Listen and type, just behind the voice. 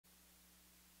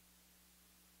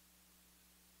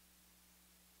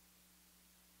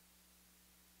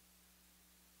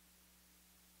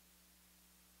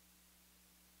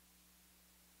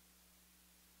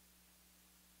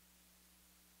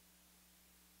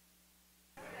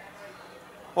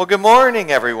Well, good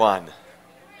morning, everyone.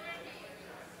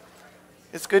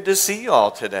 It's good to see you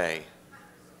all today.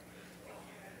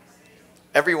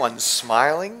 Everyone's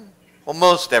smiling. Well,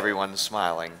 most everyone's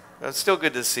smiling. It's still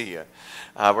good to see you.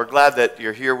 We're glad that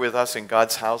you're here with us in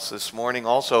God's house this morning.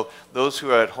 Also, those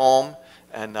who are at home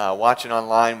and watching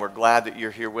online, we're glad that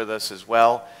you're here with us as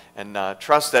well. And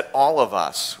trust that all of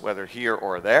us, whether here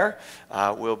or there,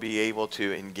 will be able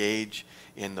to engage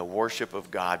in the worship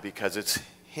of God because it's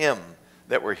Him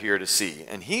that we're here to see.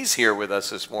 And He's here with us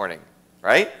this morning,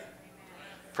 right?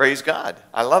 Praise God.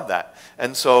 I love that.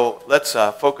 And so let's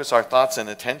focus our thoughts and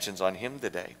attentions on Him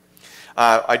today.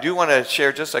 I do want to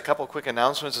share just a couple quick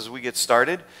announcements as we get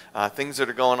started. Things that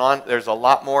are going on. There's a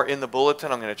lot more in the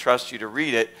bulletin. I'm going to trust you to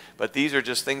read it. But these are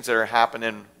just things that are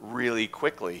happening really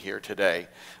quickly here today.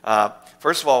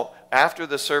 First of all, after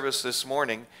the service this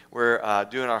morning, we're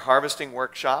doing our harvesting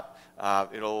workshop.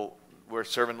 We're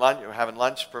serving lunch. We're having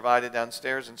lunch provided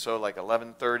downstairs. And so like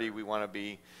 11:30, we want to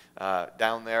be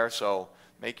down there. So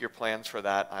make your plans for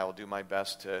that. I will do my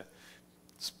best to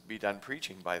be done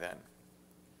preaching by then.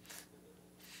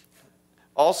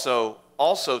 Also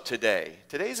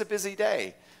today's a busy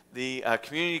day. The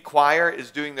community choir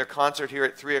is doing their concert here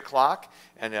at 3 o'clock,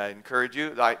 and I encourage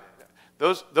you,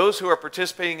 those who are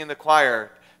participating in the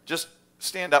choir, just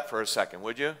stand up for a second,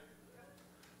 would you?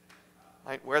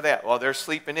 Where are they at? Well, they're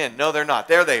sleeping in. No, they're not.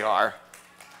 There they are.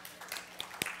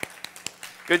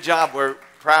 Good job. We're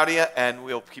proud of you, and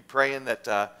we'll keep praying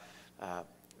that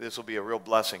this will be a real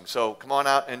blessing. So come on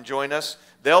out and join us.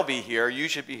 They'll be here. You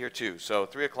should be here too. So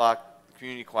 3 o'clock.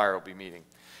 Community choir will be meeting.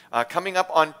 Coming up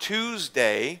on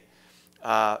Tuesday,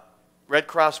 Red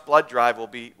Cross Blood Drive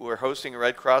we're hosting a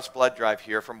Red Cross Blood Drive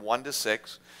here from 1 to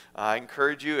 6. I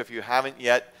encourage you, if you haven't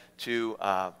yet, to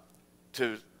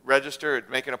register,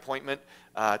 make an appointment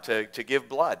to give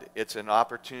blood. It's an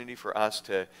opportunity for us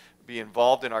to be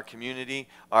involved in our community.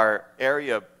 Our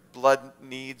area blood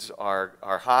needs are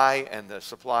high and the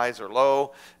supplies are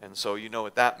low, and so you know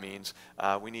what that means.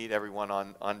 We need everyone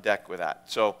on deck with that.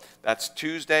 So that's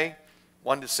Tuesday,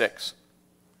 1 to 6.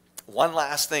 One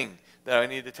last thing that I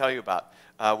need to tell you about.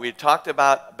 We had talked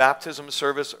about baptism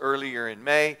service earlier in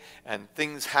May, and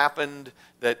things happened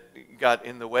that got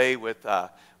in the way with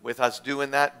us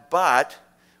doing that, but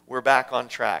we're back on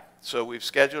track. So we've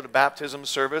scheduled a baptism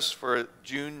service for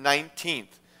June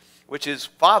 19th. Which is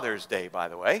Father's Day, by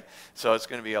the way. So it's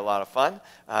going to be a lot of fun.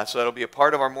 So that'll be a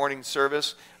part of our morning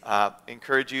service.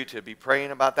 Encourage you to be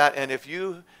praying about that. And if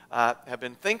you have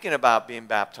been thinking about being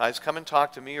baptized, come and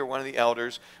talk to me or one of the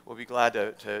elders. We'll be glad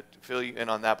to fill you in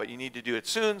on that. But you need to do it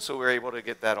soon so we're able to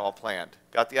get that all planned.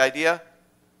 Got the idea?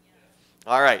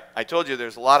 All right. I told you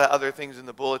there's a lot of other things in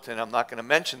the bulletin. I'm not going to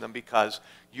mention them because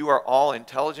you are all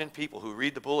intelligent people who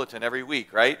read the bulletin every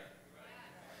week, right?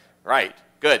 Right.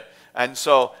 Good. And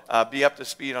so be up to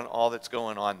speed on all that's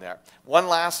going on there. One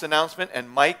last announcement, and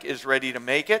Mike is ready to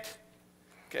make it.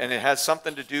 And it has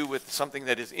something to do with something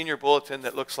that is in your bulletin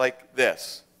that looks like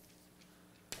this.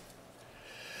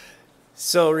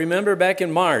 So remember back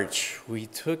in March, we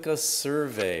took a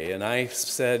survey, and I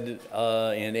said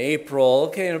in April,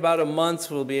 okay, in about a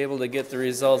month we'll be able to get the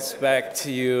results back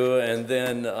to you, and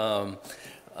then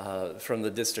from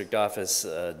the district office,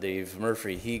 Dave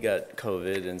Murphy, he got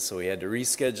COVID, and so we had to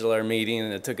reschedule our meeting,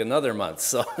 and it took another month.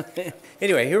 So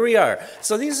anyway, here we are.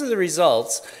 So these are the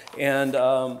results, and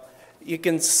you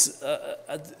can,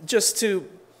 just to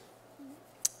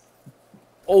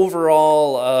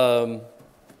overall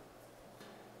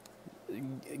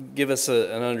give us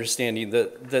an understanding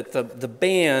that the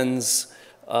bands,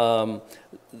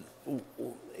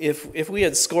 if we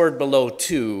had scored below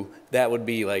 2, that would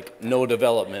be like no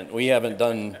development. We haven't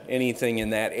done anything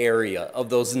in that area of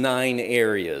those 9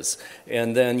 areas.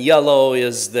 And then yellow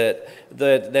is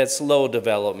that's low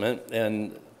development,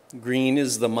 and green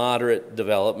is the moderate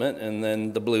development, and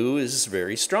then the blue is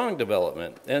very strong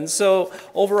development. And so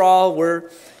overall, we're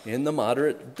in the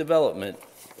moderate development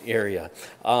area.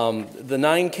 The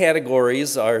 9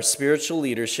 categories are spiritual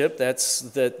leadership. That's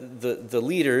the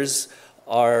leaders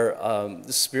are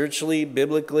spiritually,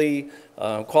 biblically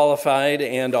qualified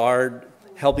and are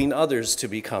helping others to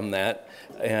become that.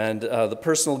 And the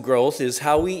personal growth is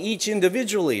how we each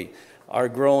individually are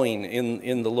growing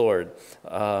in the Lord.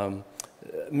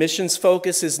 Missions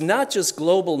focus is not just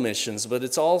global missions, but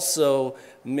it's also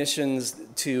missions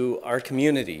to our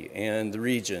community and the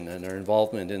region and our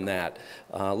involvement in that.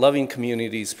 Loving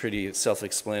community is pretty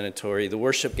self-explanatory. The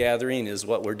worship gathering is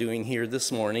what we're doing here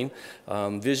this morning.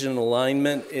 Vision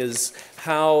alignment is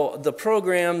how the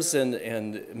programs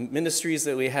and ministries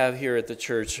that we have here at the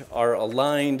church are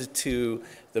aligned to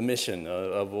the mission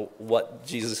of what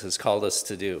Jesus has called us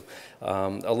to do.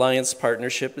 Alliance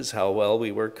partnership is how well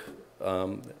we work,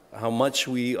 how much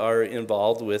we are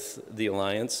involved with the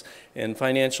Alliance, and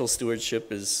financial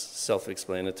stewardship is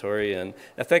self-explanatory, and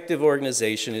effective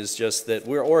organization is just that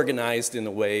we're organized in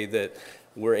a way that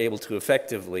we're able to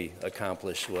effectively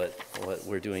accomplish what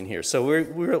we're doing here. So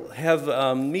we'll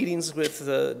have meetings with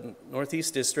the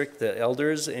Northeast District, the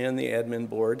elders, and the admin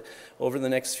board over the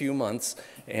next few months,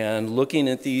 and looking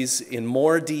at these in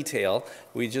more detail.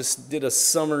 We just did a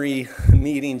summary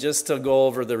meeting just to go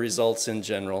over the results in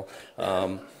general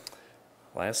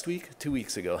last week, 2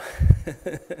 weeks ago.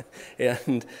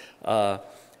 And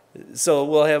so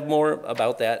we'll have more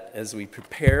about that as we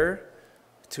prepare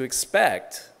to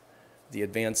expect the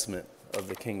advancement of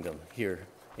the kingdom here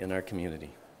in our community.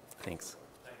 Thanks.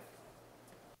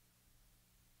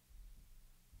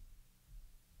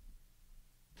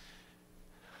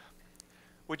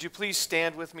 Would you please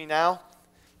stand with me now?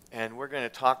 And we're going to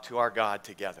talk to our God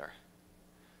together.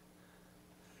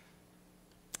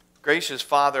 Gracious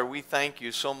Father, we thank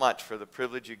you so much for the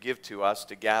privilege you give to us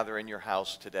to gather in your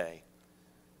house today.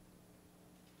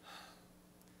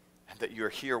 And that you're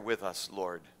here with us,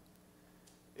 Lord,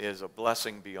 is a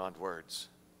blessing beyond words.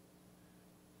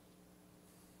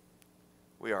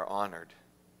 We are honored.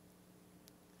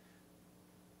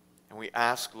 And we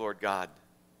ask, Lord God,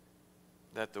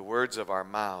 that the words of our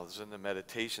mouths and the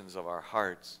meditations of our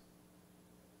hearts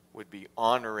would be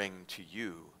honoring to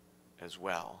you as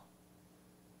well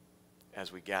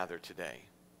as we gather today.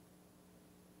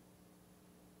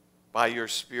 By your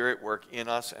Spirit, work in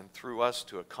us and through us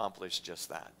to accomplish just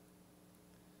that.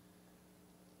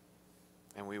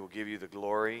 And we will give you the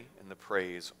glory and the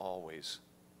praise always.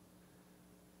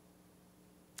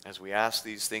 As we ask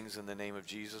these things in the name of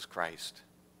Jesus Christ,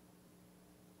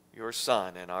 your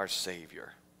Son and our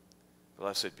Savior.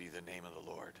 Blessed be the name of the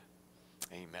Lord.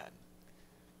 Amen.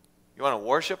 You want to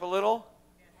worship a little?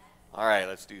 All right,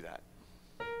 let's do that.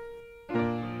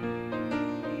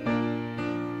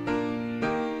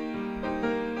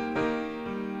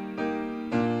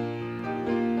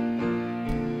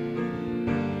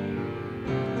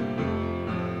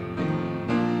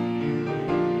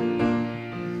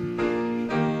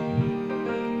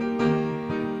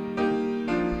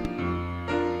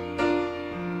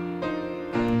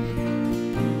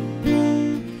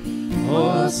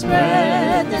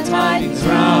 Spread the tidings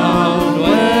round,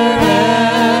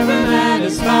 wherever man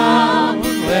is found,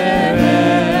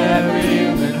 wherever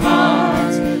human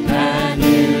hearts and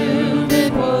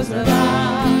human woes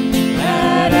abound.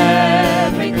 Let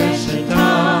every Christian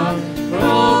tongue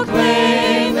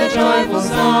proclaim the joyful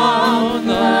sound,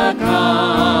 the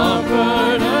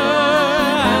Comforter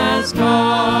has come.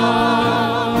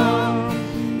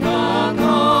 The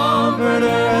Comforter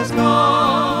has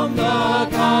come. The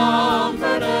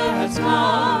Comforter has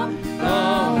come, the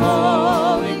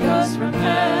Holy Ghost from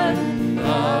heaven,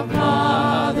 the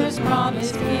Father's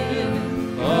promised gift.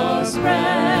 Oh,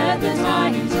 spread the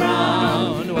tidings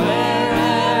round,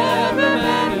 wherever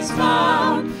man is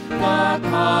found, the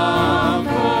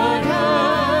Comforter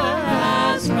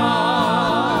has come.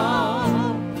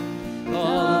 The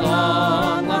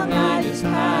long, long night is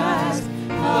past,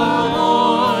 the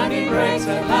morning breaks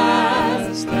at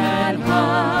last, and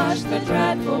hush the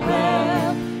dreadful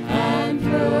wail and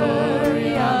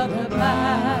fury of the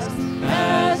blast,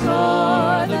 as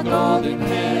o'er the golden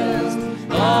hills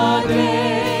the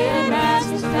day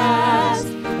advances fast,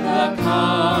 the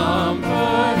Comforter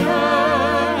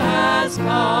has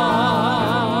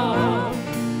come.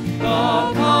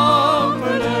 The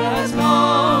Comforter has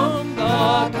come,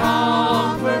 the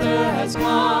Comforter has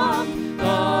come, the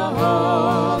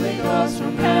Holy Ghost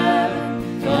from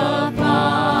heaven, the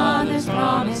Father's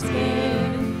promised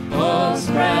gift. Oh,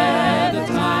 spread the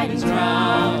tidings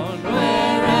round,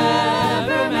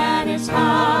 wherever man is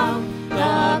found,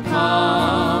 the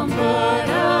Comforter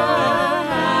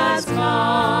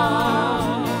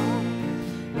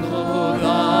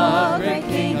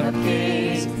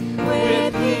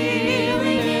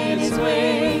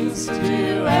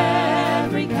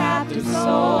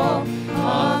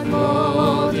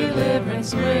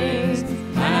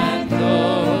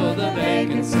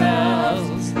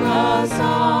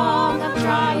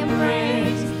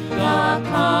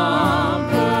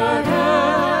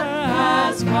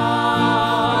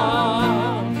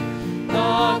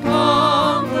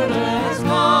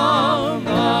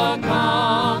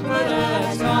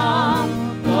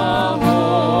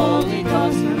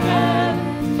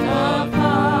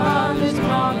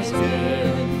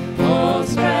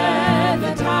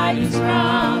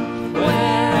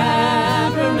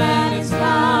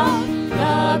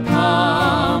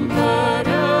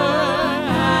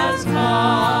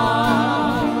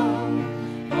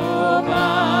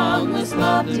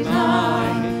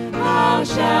deny. How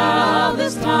shall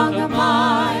this tongue of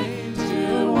mine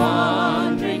to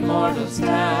wandering mortals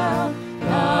tell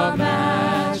the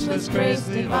matchless grace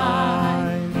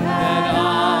divine, that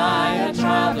I, a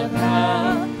child of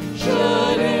hell,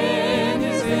 should in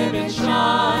his image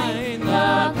shine?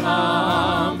 The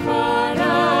Comforter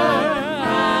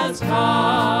has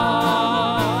come.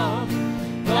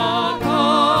 The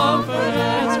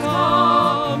Comforter has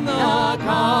come. The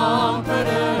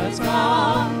Comforter has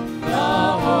come. The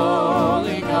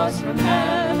Holy Ghost from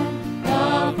heaven,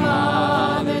 the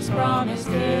Father's promised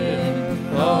gift.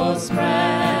 Oh,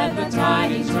 spread the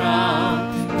tidings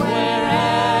round,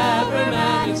 wherever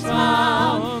man is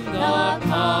found. The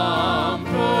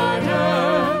Comforter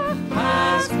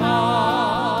has come.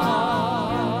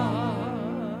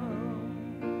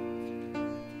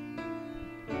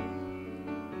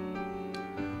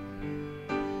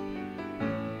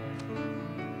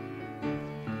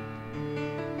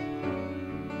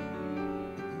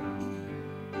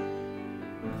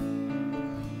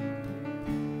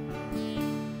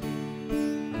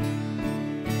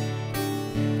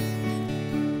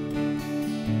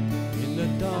 In the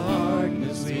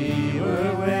darkness we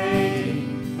were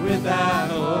waiting, without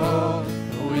hope,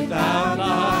 without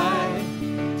light,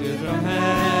 till from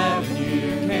heaven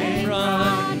you came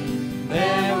running.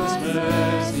 There was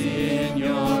mercy in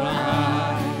your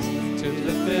eyes, to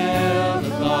fulfill the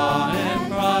law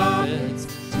and prophets.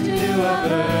 To a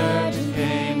virgin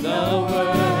came the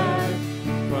word,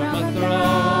 from a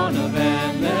throne of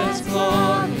endless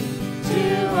glory to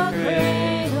a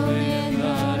cradle in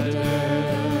the dirt.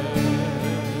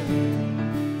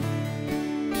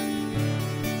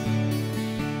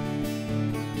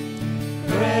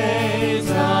 Praise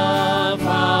the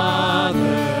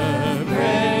Father,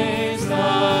 praise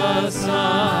the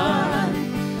Son,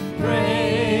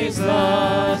 praise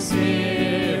the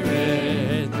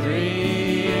Spirit,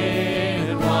 three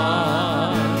in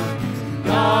one.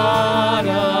 God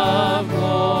of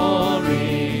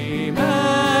glory,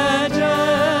 majesty,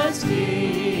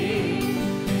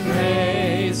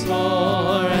 praise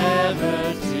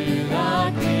forever to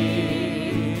the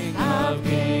King of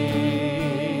Kings.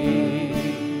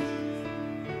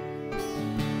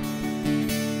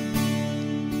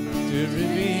 To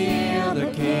reveal the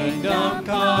kingdom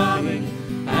coming,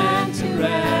 and to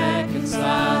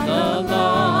reconcile the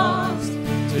lost,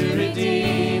 to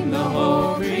redeem the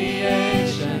whole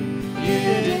creation. You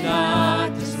did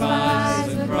not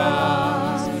despise the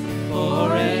cross.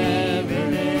 Forever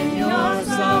in your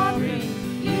suffering,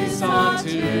 you saw to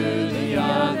the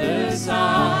other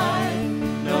side,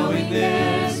 knowing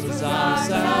this was our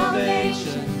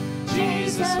salvation.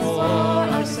 Jesus, for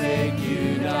our sake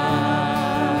you died.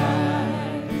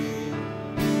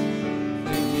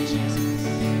 Thank you, Jesus.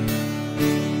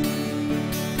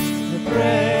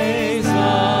 Praise the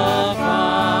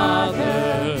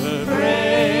Father,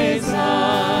 praise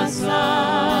the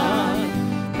Son,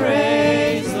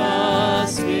 praise the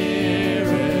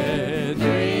Spirit,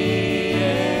 three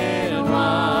in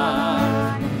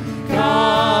one.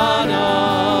 God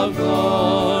of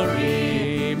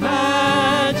glory,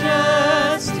 majesty,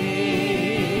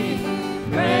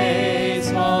 praise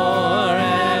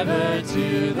forever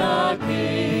to the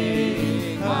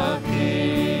King of Kings.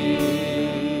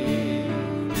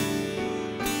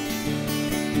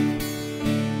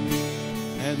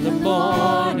 And the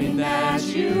morning that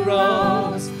you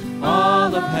rose,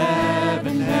 all of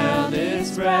heaven held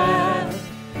its breath,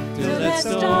 till that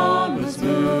stone was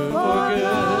moved for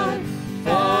good,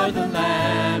 for the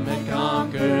Lamb had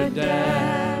conquered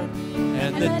death.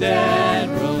 And the dead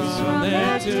rose from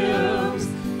their tombs,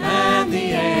 and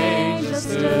the angels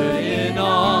stood in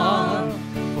awe,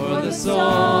 for the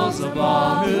souls of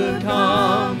all who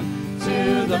come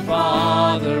to the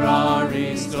Father are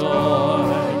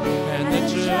restored. And the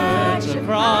church of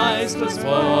Christ was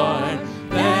born,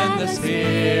 then the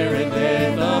Spirit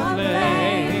lit the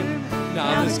flame.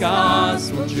 Now this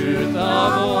gospel truth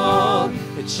of old,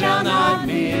 it shall not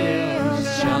kneel, it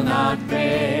shall not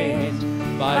fade.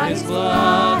 By his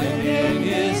blood and in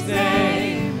his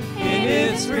name, in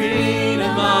his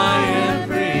freedom I am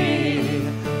free.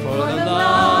 For the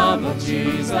love of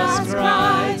Jesus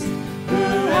Christ, who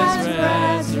has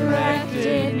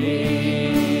resurrected me.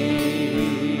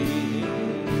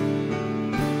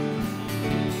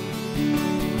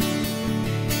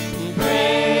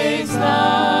 Praise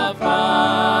the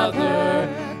Father,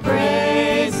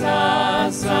 praise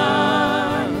the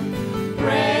Son,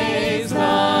 praise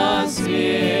the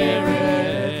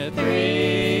Spirit,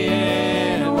 three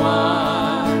in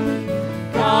one.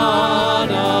 God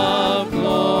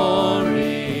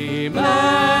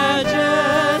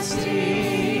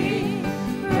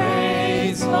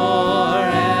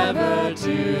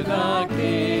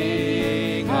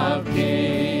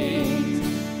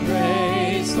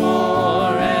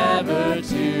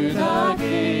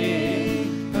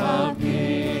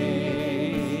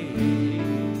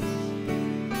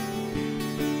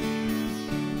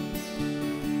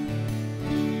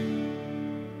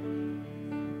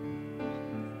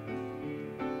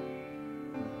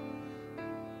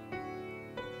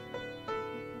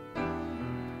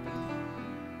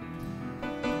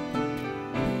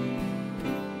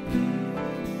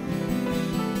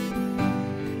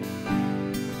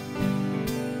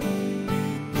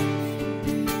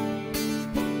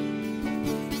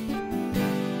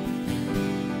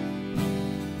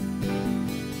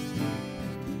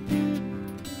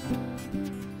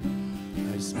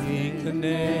the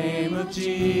name of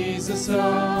Jesus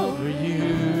over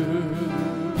you.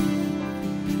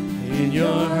 In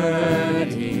your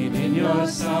hurting, in your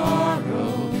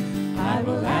sorrow, I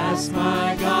will ask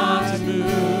my God to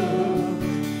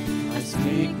move. I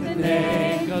speak the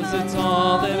name, 'cause it's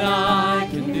all that I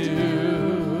can do.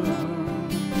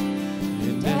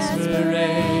 In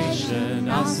desperation,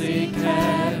 I'll seek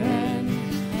heaven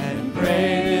and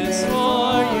pray this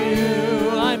for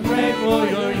you. I pray for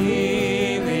your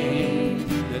healing,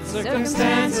 that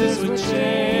circumstances would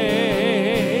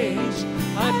change.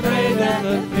 I pray that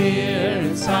the fear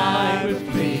inside would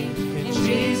flee in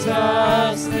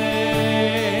Jesus'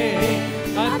 name.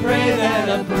 I pray that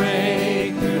a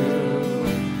breakthrough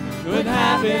would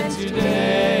happen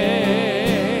today.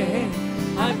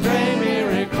 I pray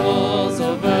miracles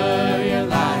over your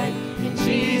life in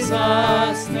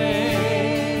Jesus'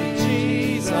 name, in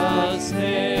Jesus' name.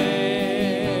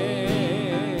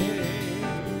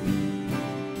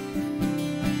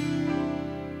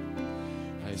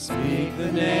 I speak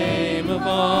the name of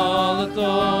all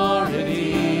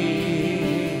authority,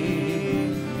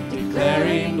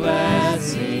 declaring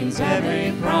blessings,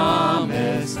 every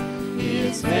promise He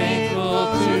is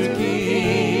faithful to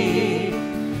keep.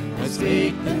 I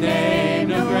speak the name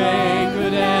no grave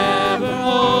could ever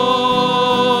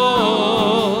hold.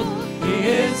 He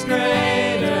is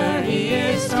greater, He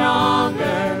is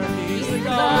stronger, He's the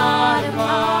God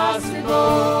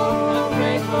impossible. I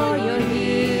pray for your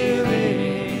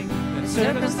healing, that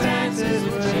circumstances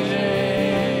will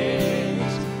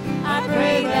change. I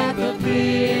pray that the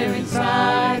fear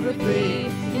inside would flee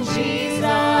in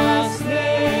Jesus'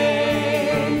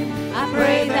 name. I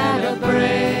pray that a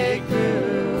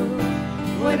breakthrough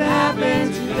would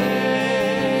happen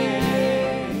today.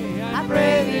 I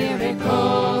pray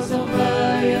miracles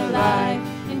over your life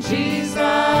in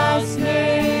Jesus'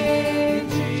 name,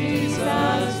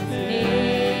 Jesus'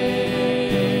 name.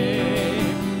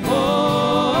 Oh,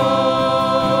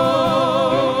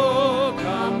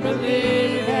 come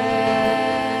believe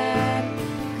it,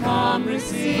 come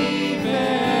receive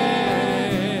it.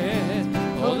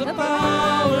 Oh, the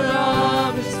power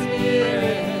of the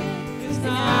Spirit is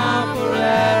now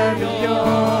forever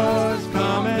yours.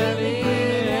 Come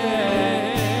believe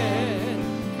it,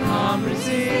 come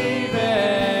receive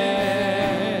it.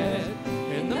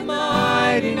 In the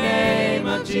mighty name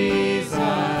of Jesus,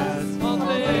 all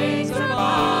things are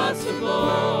possible.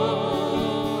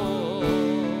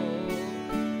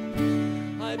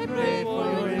 I pray for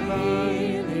your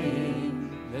healing,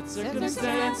 that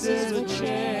circumstances will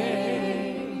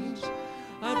change.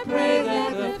 I pray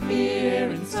that the fear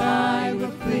inside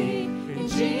will flee in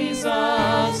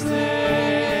Jesus'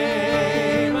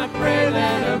 name. I pray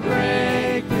that a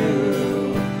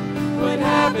breakthrough would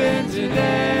happen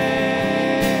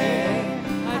today.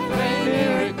 I pray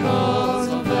miracles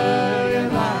over your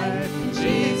life in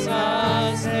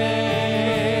Jesus'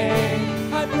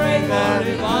 name. I pray that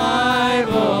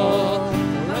revival,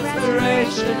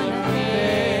 restoration of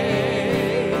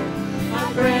faith.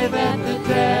 I pray that the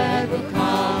dead will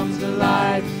come to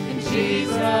life in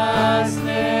Jesus'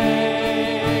 name.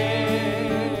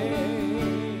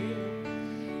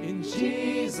 In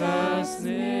Jesus'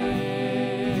 name.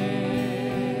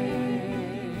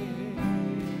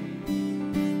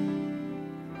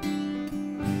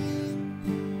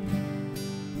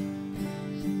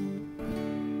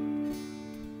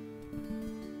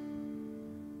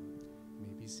 You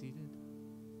may be seated.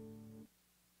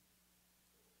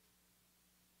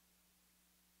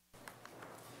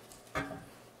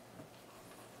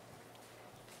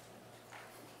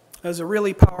 It was a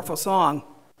really powerful song,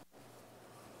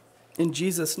 in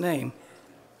Jesus' name.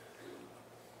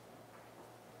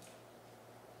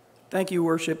 Thank you,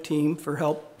 worship team, for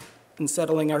help in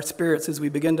settling our spirits as we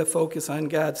begin to focus on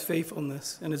God's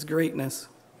faithfulness and His greatness.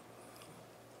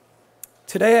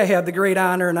 Today I have the great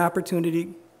honor and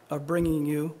opportunity of bringing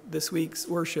you this week's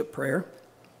worship prayer.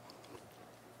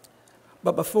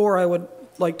 But before, I would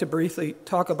like to briefly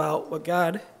talk about what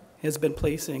God has been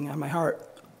placing on my heart.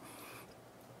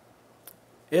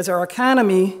 As our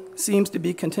economy seems to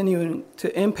be continuing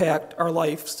to impact our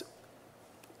lives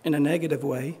in a negative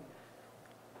way,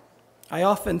 I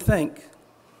often think,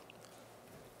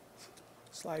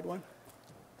 slide one.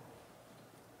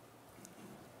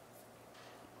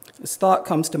 This thought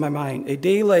comes to my mind: a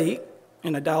day late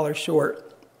and a dollar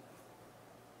short.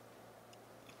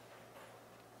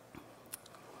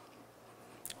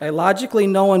 I logically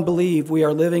know and believe we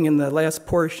are living in the last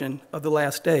portion of the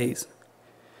last days,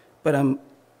 but I'm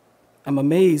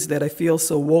amazed that I feel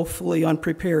so woefully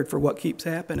unprepared for what keeps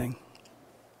happening.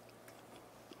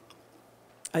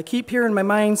 I keep hearing my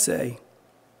mind say,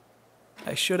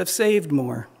 I should have saved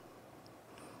more.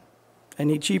 I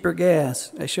need cheaper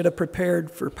gas. I should have prepared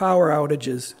for power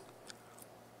outages.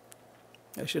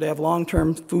 I should have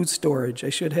long-term food storage. I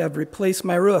should have replaced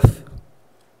my roof.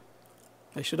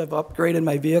 I should have upgraded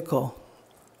my vehicle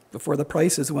before the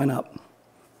prices went up.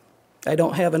 I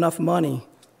don't have enough money.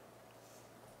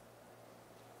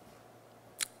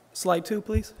 Slide 2,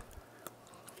 please.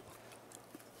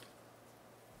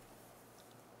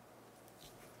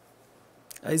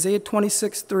 Isaiah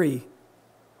 26:3.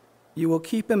 You will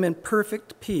keep him in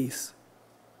perfect peace,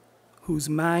 whose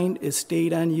mind is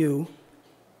stayed on you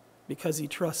because he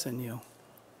trusts in you.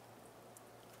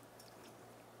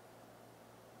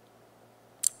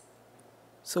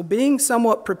 So being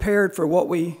somewhat prepared for what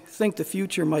we think the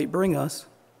future might bring us,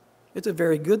 it's a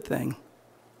very good thing.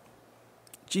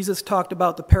 Jesus talked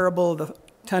about the parable of the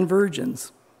 10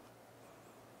 virgins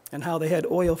and how they had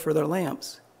oil for their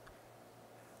lamps.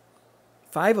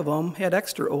 5 of them had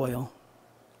extra oil.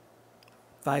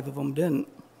 5 of them didn't.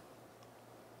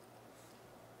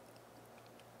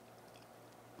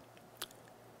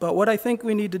 But what I think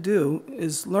we need to do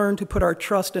is learn to put our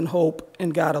trust and hope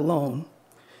in God alone.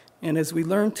 And as we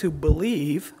learn to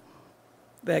believe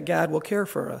that God will care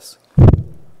for us.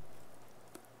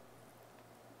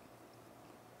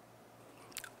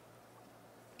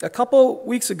 A couple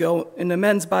weeks ago in the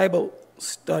men's Bible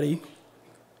study,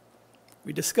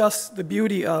 we discussed the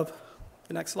beauty of,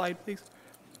 the next slide please.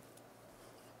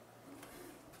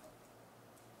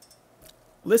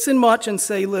 Listen much and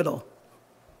say little.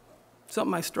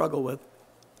 Something I struggle with.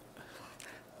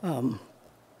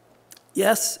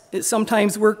 Yes, it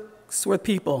sometimes works with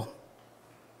people,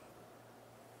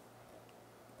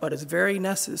 but it's very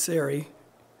necessary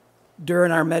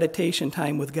during our meditation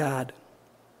time with God.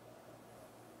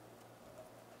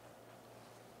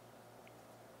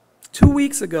 2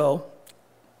 weeks ago,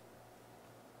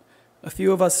 a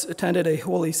few of us attended a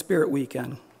Holy Spirit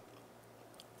weekend.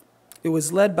 It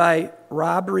was led by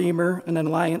Rob Reamer, an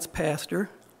Alliance pastor.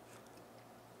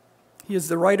 He is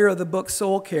the writer of the book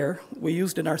Soul Care we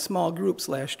used in our small groups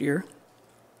last year.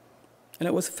 And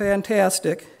it was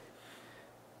fantastic.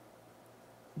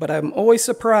 But I'm always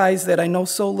surprised that I know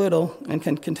so little and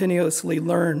can continuously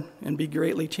learn and be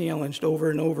greatly challenged over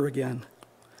and over again.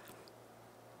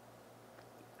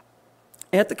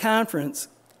 At the conference,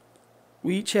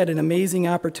 we each had an amazing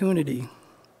opportunity.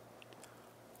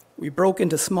 We broke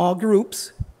into small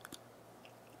groups,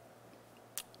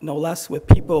 no less with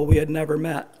people we had never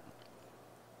met,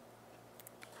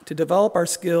 to develop our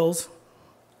skills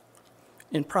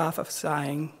in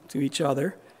prophesying to each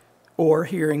other or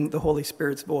hearing the Holy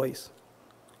Spirit's voice.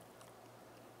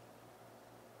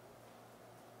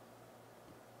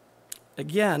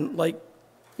 Again, like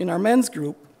in our men's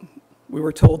group, we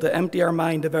were told to empty our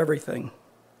mind of everything.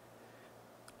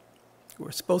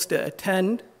 We're supposed to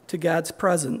attend to God's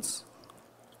presence.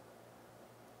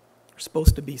 We're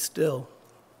supposed to be still.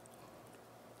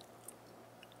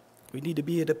 We need to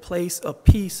be at a place of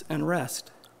peace and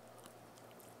rest.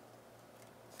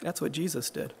 That's what Jesus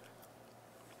did.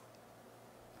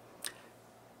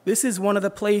 This is one of the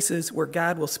places where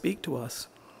God will speak to us.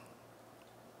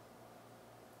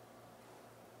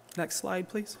 Next slide,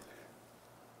 please.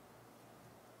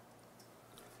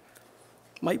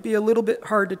 Might be a little bit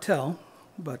hard to tell,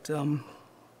 but there's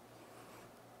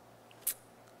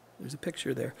a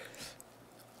picture there.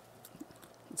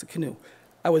 It's a canoe.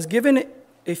 I was given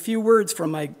a few words from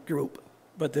my group,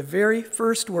 but the very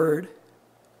first word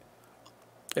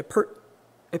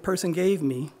a person gave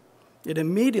me, it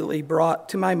immediately brought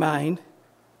to my mind,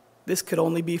 this could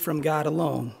only be from God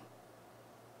alone.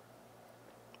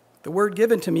 The word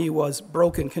given to me was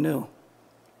broken canoe.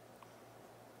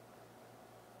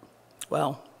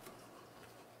 Well,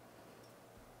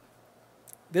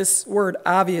 this word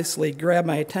obviously grabbed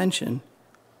my attention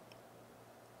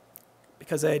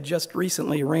because I had just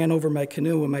recently ran over my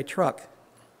canoe in my truck.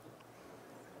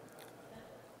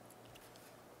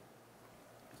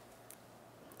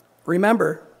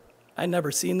 Remember, I'd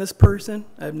never seen this person.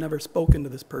 I've never spoken to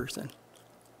this person.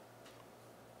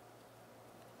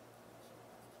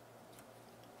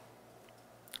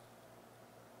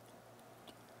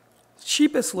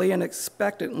 Sheepishly and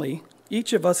expectantly,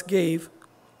 each of us gave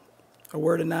a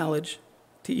word of knowledge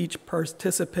to each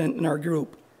participant in our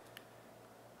group,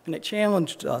 and it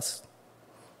challenged us.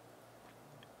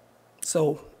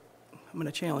 So I'm going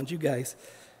to challenge you guys.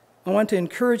 I want to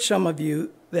encourage some of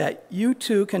you that you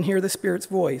too can hear the Spirit's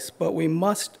voice, but we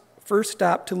must first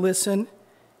stop to listen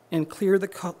and clear the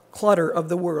clutter of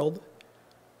the world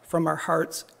from our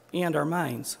hearts and our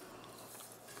minds.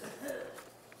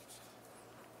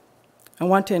 I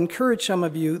want to encourage some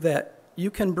of you that you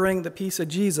can bring the peace of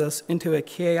Jesus into a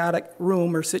chaotic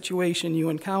room or situation you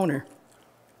encounter.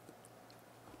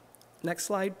 Next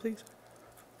slide, please.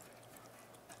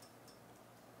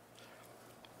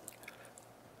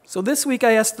 So this week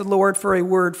I asked the Lord for a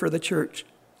word for the church.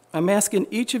 I'm asking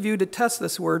each of you to test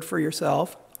this word for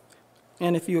yourself,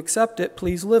 and if you accept it,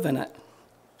 please live in it.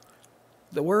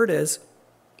 The word is,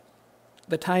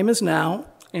 the time is now,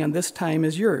 and this time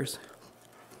is yours.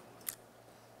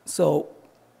 So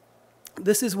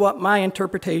this is what my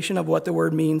interpretation of what the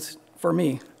word means for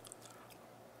me.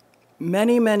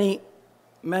 Many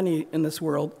in this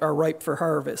world are ripe for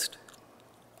harvest.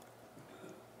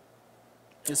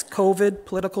 Is COVID,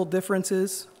 political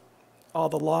differences, all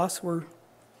the loss we're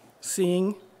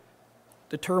seeing,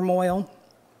 the turmoil.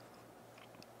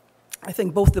 I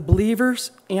think both the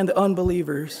believers and the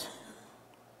unbelievers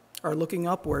are looking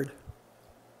upward.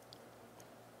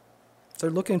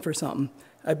 They're looking for something.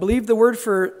 I believe the word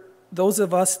for those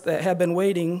of us that have been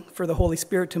waiting for the Holy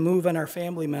Spirit to move on our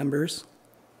family members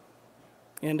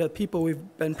and the people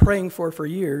we've been praying for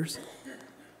years,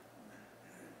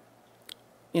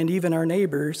 and even our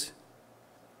neighbors.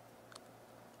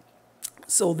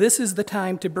 So this is the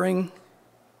time to bring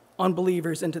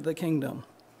unbelievers into the kingdom.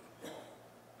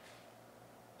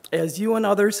 As you and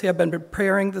others have been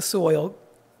preparing the soil,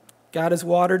 God has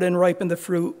watered and ripened the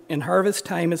fruit, and harvest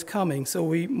time is coming, so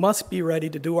we must be ready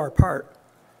to do our part.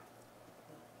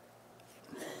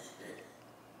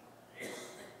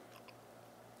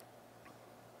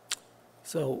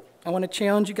 So I want to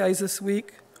challenge you guys this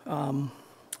week, and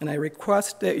I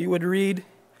request that you would read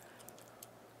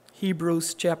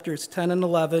Hebrews chapters 10 and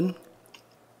 11,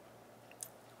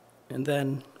 and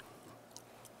then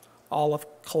all of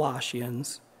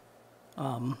Colossians.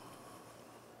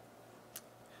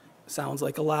 Sounds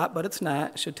like a lot, but it's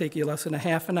not. It should take you less than a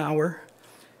half an hour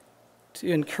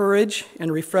to encourage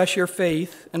and refresh your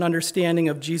faith and understanding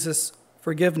of Jesus'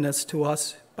 forgiveness to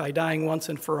us by dying once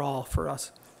and for all for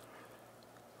us.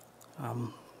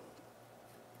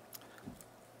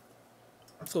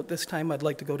 So at this time, I'd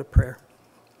like to go to prayer.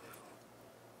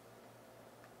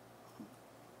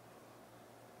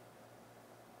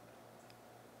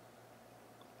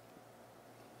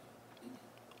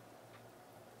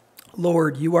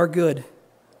 Lord, you are good,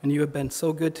 and you have been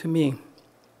so good to me.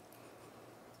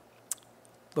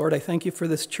 Lord, I thank you for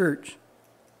this church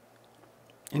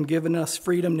and giving us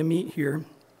freedom to meet here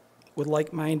with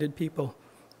like-minded people.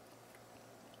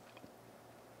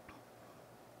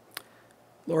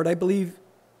 Lord, I believe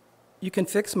you can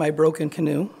fix my broken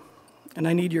canoe, and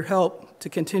I need your help to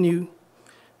continue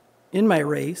in my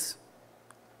race,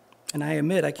 and I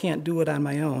admit I can't do it on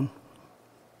my own.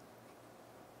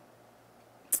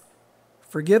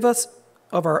 Forgive us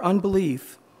of our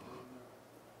unbelief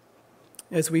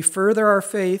as we further our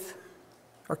faith,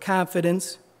 our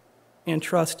confidence, and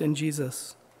trust in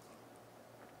Jesus.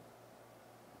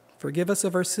 Forgive us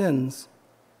of our sins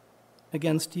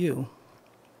against you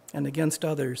and against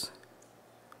others.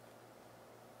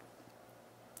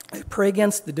 I pray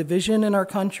against the division in our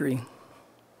country.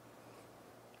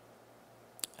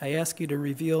 I ask you to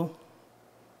reveal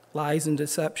lies and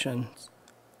deceptions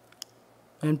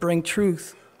and bring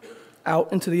truth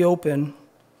out into the open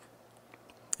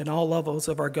in all levels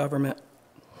of our government.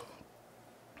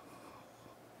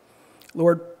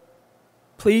 Lord,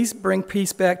 please bring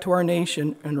peace back to our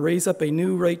nation and raise up a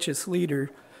new righteous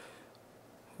leader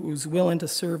who's willing to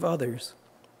serve others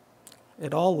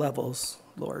at all levels,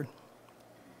 Lord,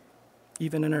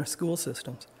 even in our school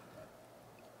systems.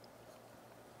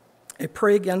 I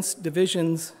pray against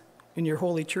divisions in your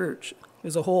holy church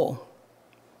as a whole.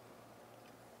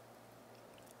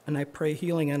 And I pray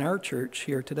healing in our church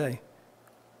here today.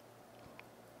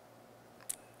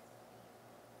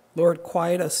 Lord,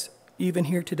 quiet us even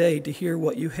here today to hear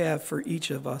what you have for each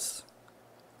of us.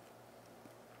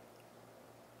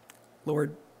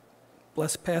 Lord,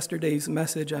 bless Pastor Dave's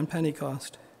message on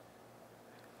Pentecost.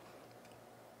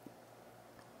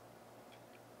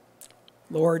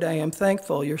 Lord, I am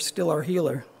thankful you're still our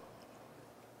healer.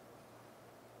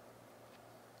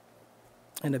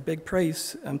 And a big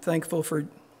praise, I'm thankful for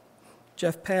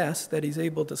Jeff Pass that he's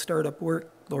able to start up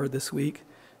work, Lord, this week.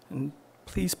 And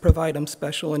please provide him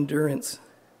special endurance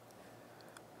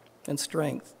and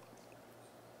strength.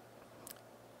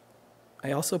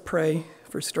 I also pray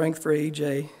for strength for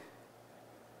AJ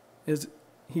as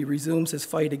he resumes his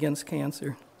fight against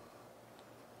cancer.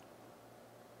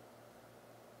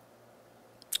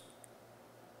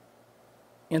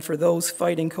 And for those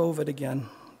fighting COVID again,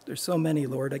 there's so many,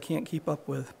 Lord, I can't keep up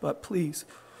with, but please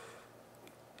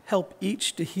help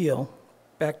each to heal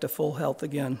back to full health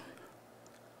again.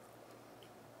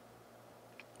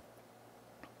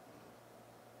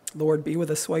 Lord, be with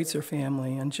the Schweitzer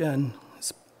family and Jen,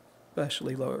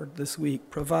 especially, Lord, this week.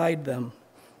 Provide them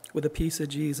with a piece of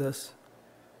Jesus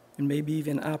and maybe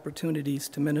even opportunities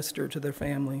to minister to their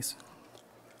families.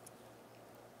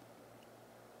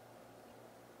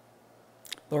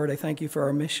 Lord, I thank you for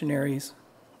our missionaries,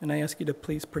 and I ask you to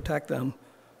please protect them,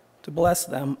 to bless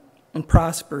them and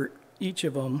prosper each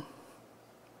of them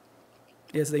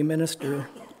as they minister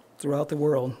throughout the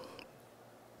world.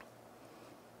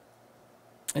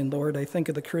 And Lord, I think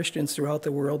of the Christians throughout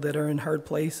the world that are in hard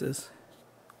places,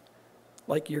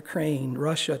 like Ukraine,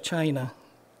 Russia, China,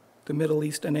 the Middle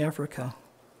East, and Africa.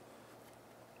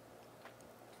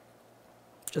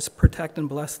 Just protect and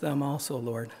bless them also,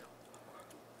 Lord.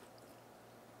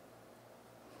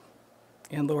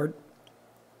 And Lord,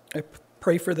 I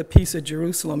pray for the peace of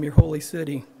Jerusalem, your holy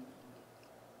city.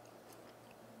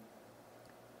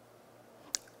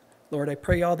 Lord, I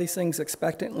pray all these things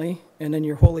expectantly and in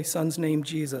your holy Son's name,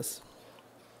 Jesus.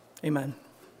 Amen.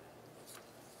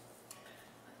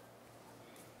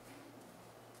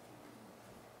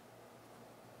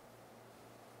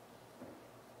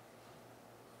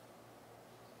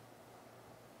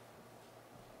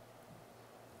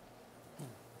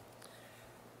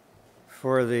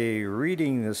 For the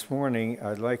reading this morning,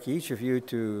 I'd like each of you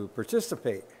to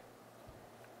participate.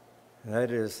 That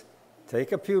is,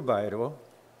 take a pew Bible.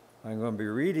 I'm going to be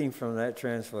reading from that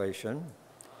translation,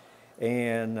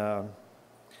 and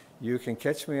you can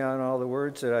catch me on all the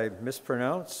words that I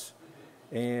mispronounce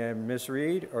and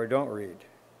misread or don't read.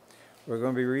 We're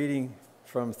going to be reading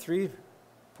from 3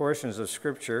 portions of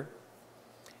Scripture,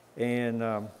 and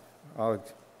I'll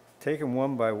take them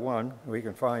one by one. We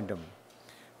can find them.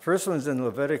 First one's in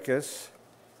Leviticus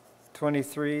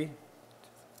 23,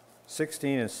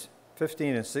 15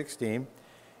 and 16.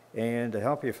 And to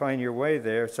help you find your way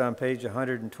there, it's on page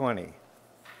 120.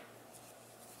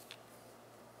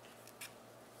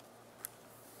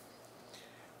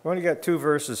 We only got 2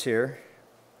 verses here.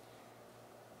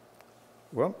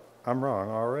 Well, I'm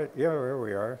wrong. All right. Yeah, there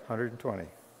we are, 120.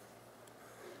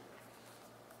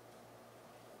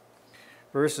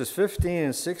 Verses 15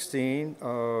 and 16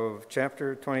 of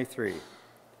chapter 23.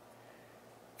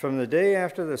 From the day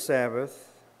after the Sabbath,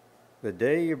 the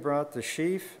day you brought the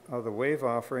sheaf of the wave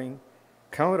offering,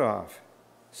 count off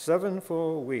 7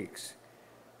 full weeks.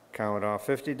 Count off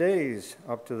 50 days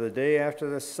up to the day after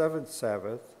the 7th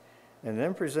Sabbath, and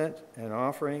then present an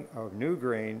offering of new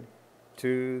grain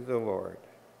to the Lord.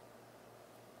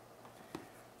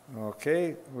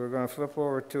 Okay, we're going to flip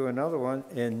over to another one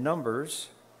in Numbers,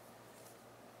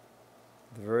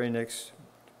 the very next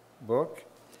book,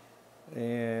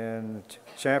 and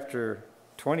chapter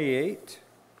 28.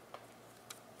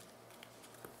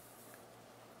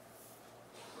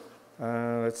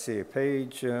 Let's see,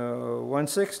 page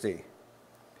 160.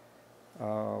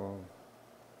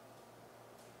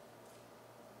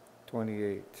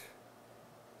 28.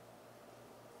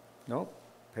 Nope,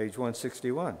 page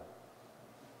 161.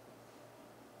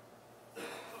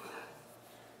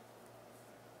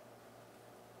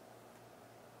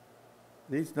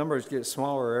 These numbers get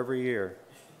smaller every year.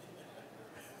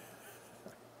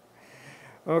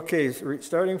 Okay,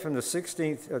 starting from the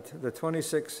 16th, the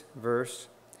 26th verse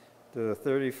to the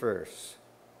 31st.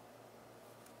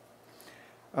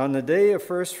 On the day of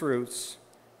first fruits,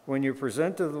 when you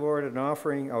present to the Lord an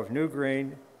offering of new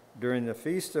grain during the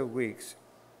Feast of Weeks,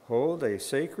 hold a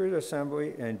sacred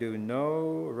assembly and do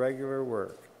no regular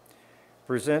work.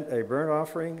 Present a burnt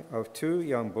offering of 2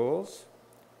 young bulls,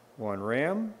 1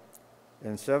 ram,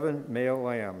 and 7 male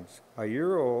lambs, a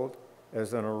year old,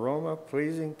 as an aroma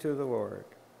pleasing to the Lord.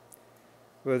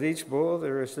 With each bull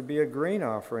there is to be a grain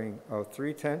offering of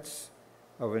 3/10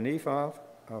 of an ephah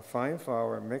of fine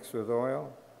flour mixed with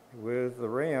oil, with the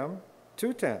ram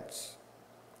 2/10,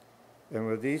 and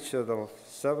with each of the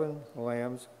 7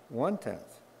 lambs 1/10.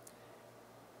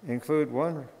 Include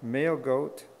 1 male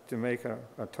goat to make an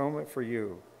atonement for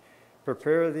you.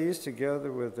 Prepare these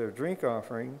together with their drink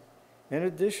offering, in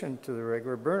addition to the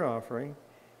regular burnt offering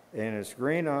and its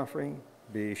grain offering.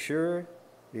 Be sure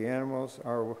the animals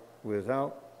are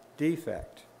without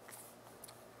defect.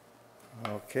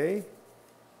 Okay,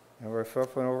 and we're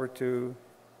flipping over to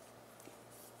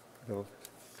the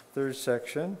 3rd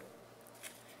section,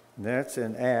 and that's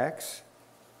in Acts.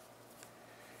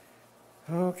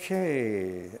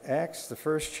 Okay, Acts, the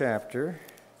 1st chapter,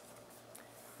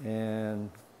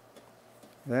 and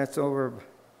that's over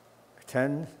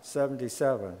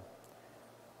 1077.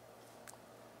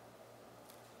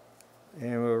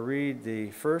 And we'll read the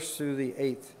 1st through the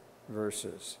 8th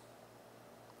verses.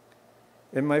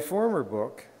 In my former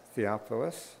book,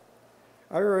 Theophilus,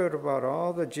 I wrote about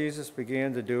all that Jesus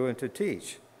began to do and to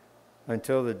teach,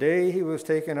 until the day he was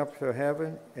taken up to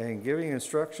heaven and giving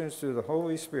instructions through the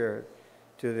Holy Spirit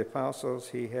to the apostles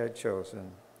he had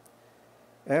chosen.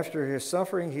 After his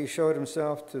suffering, he showed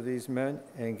himself to these men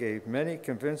and gave many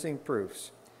convincing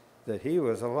proofs that he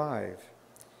was alive.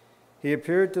 He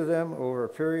appeared to them over a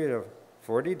period of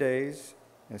 40 days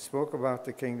and spoke about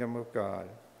the kingdom of God.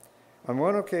 On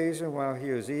one occasion, while he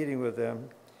was eating with them,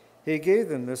 he gave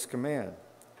them this command: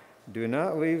 "Do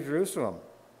not leave Jerusalem,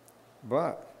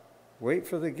 but wait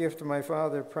for the gift my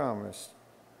Father promised.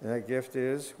 And that gift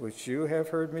is, which you have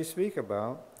heard me speak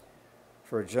about.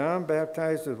 For John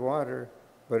baptized with water,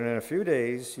 but in a few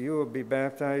days you will be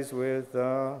baptized with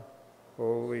the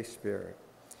Holy Spirit."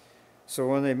 So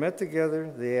when they met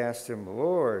together, they asked him,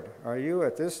 "Lord, are you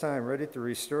at this time ready to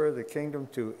restore the kingdom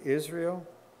to Israel?"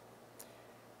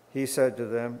 He said to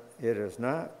them, "It is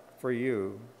not for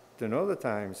you to know the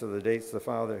times or the dates the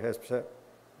Father has set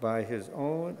by his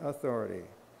own authority,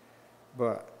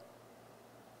 but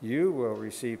you will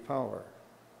receive power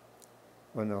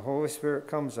when the Holy Spirit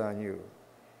comes on you,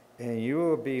 and you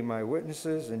will be my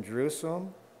witnesses in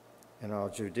Jerusalem and all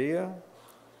Judea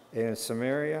and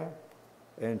Samaria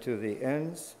and to the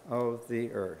ends of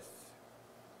the earth."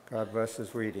 God bless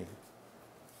his reading.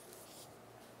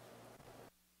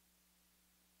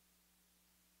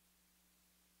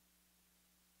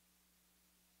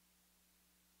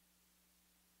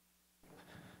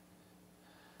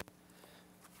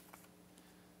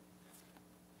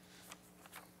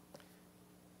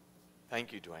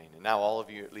 Thank you, Dwayne. And now all of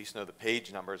you at least know the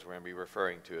page numbers we're going to be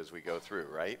referring to as we go through,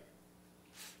 right?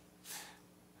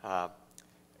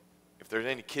 If there's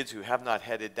any kids who have not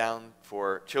headed down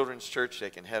for Children's Church, they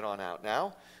can head on out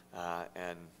now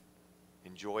and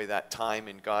enjoy that time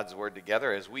in God's Word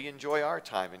together as we enjoy our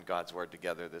time in God's Word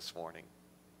together this morning.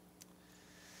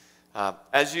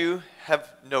 As you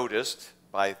have noticed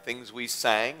by things we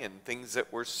sang and things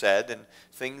that were said and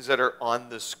things that are on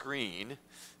the screen,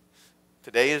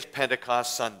 today is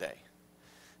Pentecost Sunday.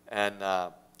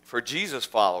 And for Jesus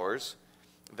followers,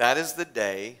 that is the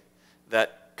day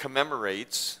that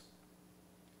commemorates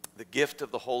the gift of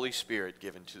the Holy Spirit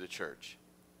given to the church.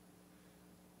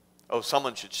 Oh,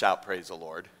 someone should shout, "Praise the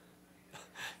Lord."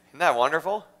 Isn't that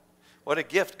wonderful? What a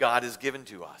gift God has given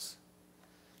to us.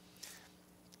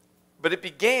 But it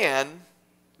began,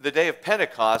 the day of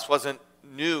Pentecost wasn't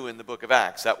new in the book of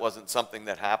Acts. That wasn't something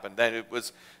that happened then.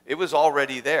 It was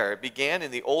already there. It began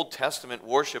in the Old Testament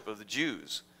worship of the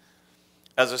Jews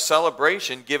as a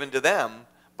celebration given to them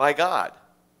by God.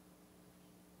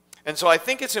 And so I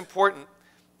think it's important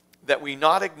that we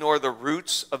not ignore the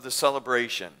roots of the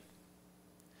celebration.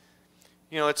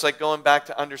 You know, it's like going back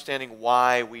to understanding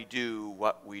why we do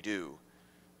what we do.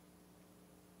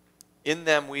 In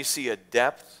them we see a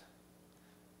depth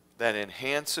that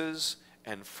enhances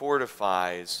and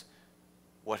fortifies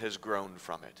what has grown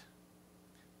from it,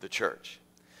 the church.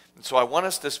 And so I want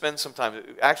us to spend some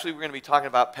time. Actually, we're going to be talking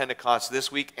about Pentecost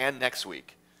this week and next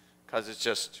week because it's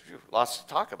just lots to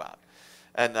talk about.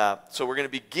 And so we're going to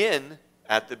begin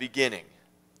at the beginning.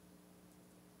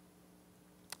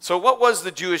 So what was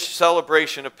the Jewish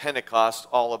celebration of Pentecost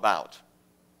all about?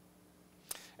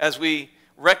 As we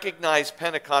recognize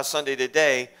Pentecost Sunday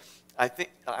today,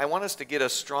 I want us to get a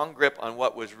strong grip on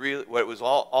what it was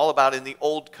all about in the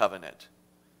Old Covenant.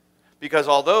 Because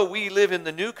although we live in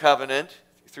the New Covenant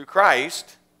through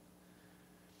Christ,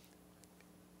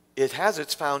 it has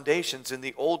its foundations in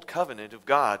the Old Covenant of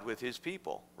God with his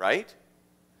people, right?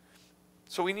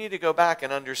 So we need to go back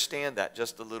and understand that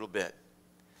just a little bit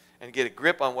and get a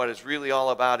grip on what it's really all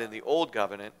about in the Old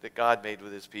Covenant that God made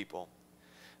with his people.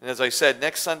 And as I said,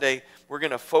 next Sunday, we're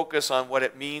going to focus on what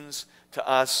it means to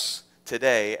us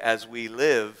today as we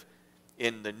live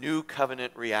in the new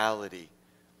covenant reality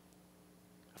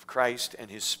of Christ and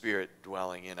his Spirit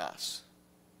dwelling in us.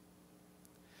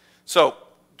 So,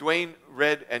 Dwayne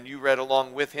read, and you read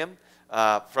along with him,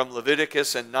 from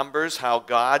Leviticus and Numbers, how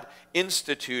God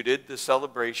instituted the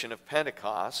celebration of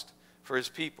Pentecost for his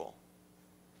people.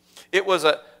 It was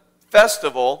a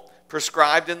festival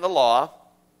prescribed in the law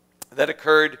that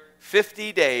occurred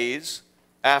 50 days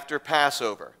after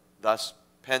Passover. Thus,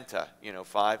 Penta,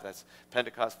 5, that's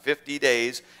Pentecost, 50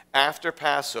 days after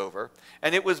Passover.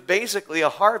 And it was basically a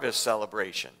harvest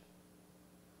celebration.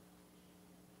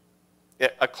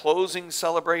 A closing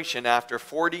celebration after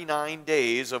 49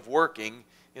 days of working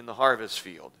in the harvest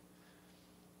field.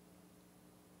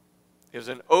 It was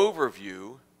an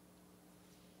overview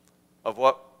of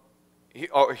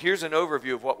here's an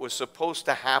overview of what was supposed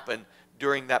to happen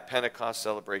during that Pentecost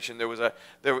celebration.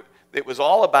 It was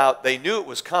all about, they knew it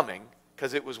was coming,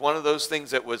 because it was one of those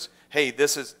things that was, hey,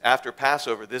 this is after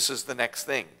Passover, this is the next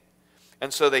thing.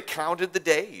 And so they counted the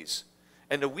days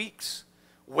and the weeks,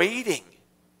 waiting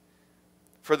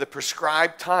for the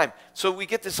prescribed time. So we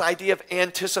get this idea of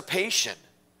anticipation.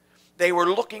 They were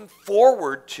looking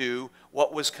forward to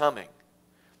what was coming.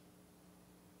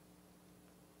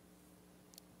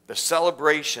 The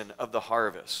celebration of the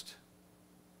harvest.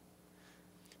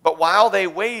 But while they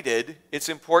waited, it's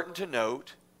important to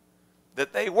note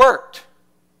that they worked.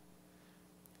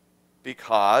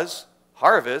 Because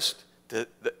harvest,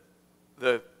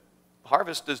 the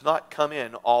harvest does not come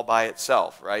in all by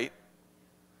itself, right?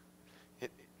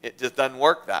 It just doesn't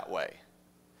work that way.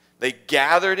 They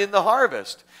gathered in the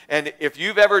harvest. And if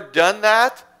you've ever done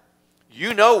that,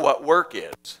 you know what work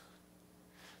is.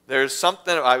 There's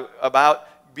something about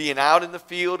being out in the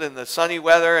field in the sunny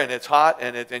weather and it's hot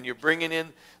and you're bringing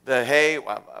in the hay.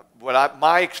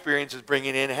 My experience is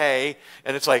bringing in hay,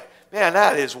 and it's like, man,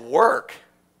 that is work.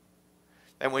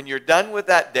 And when you're done with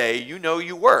that day, you know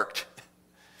you worked.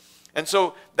 And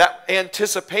so that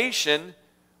anticipation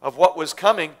of what was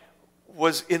coming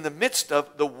was in the midst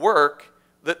of the work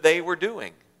that they were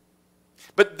doing.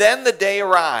 But then the day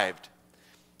arrived,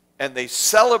 and they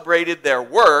celebrated their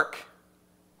work,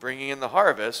 bringing in the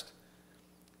harvest,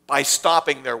 by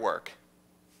stopping their work.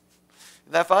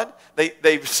 Isn't that fun?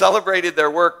 They celebrated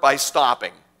their work by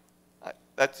stopping.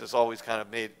 That just always kind of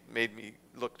made me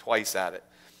look twice at it.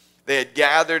 They had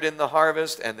gathered in the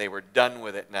harvest, and they were done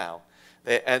with it now.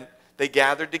 They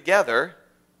gathered together.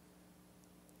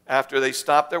 After they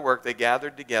stopped their work, they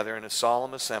gathered together in a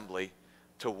solemn assembly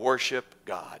to worship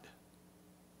God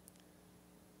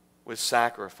with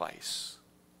sacrifice,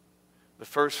 the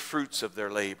first fruits of their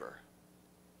labor.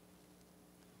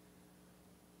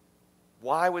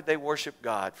 Why would they worship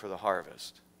God for the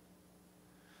harvest?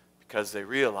 Because they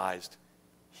realized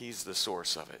He's the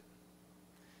source of it.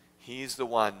 He's the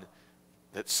one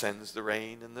that sends the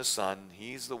rain and the sun.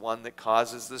 He's the one that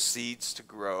causes the seeds to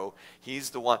grow.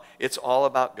 He's the one. It's all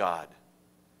about God.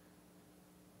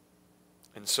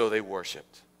 And so they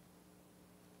worshiped.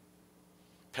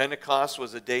 Pentecost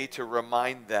was a day to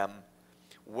remind them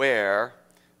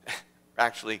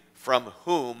from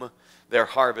whom their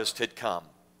harvest had come.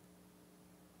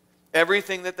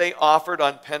 Everything that they offered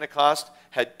on Pentecost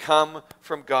had come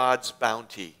from God's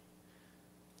bounty.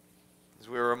 As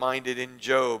we were reminded in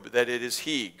Job that it is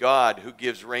He, God, who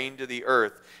gives rain to the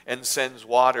earth and sends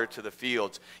water to the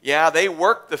fields. Yeah, they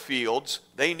worked the fields.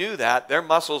 They knew that. Their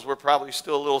muscles were probably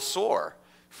still a little sore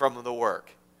from the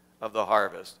work of the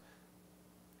harvest.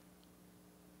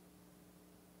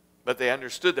 But they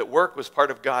understood that work was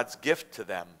part of God's gift to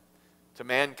them, to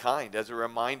mankind, as a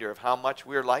reminder of how much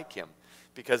we're like Him.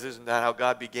 Because isn't that how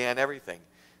God began everything?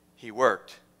 He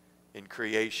worked in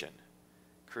creation,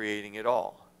 creating it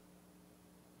all.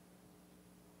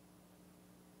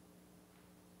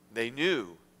 They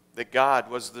knew that God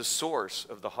was the source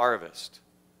of the harvest.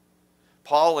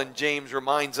 Paul and James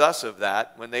reminds us of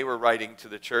that when they were writing to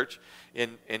the church.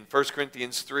 In 1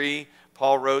 Corinthians 3,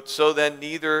 Paul wrote, "So then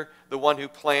neither the one who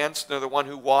plants nor the one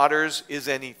who waters is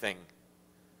anything,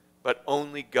 but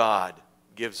only God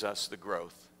gives us the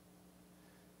growth."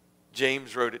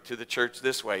 James wrote it to the church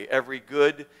this way: "Every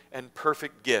good and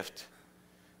perfect gift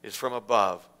is from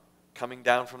above, coming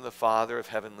down from the Father of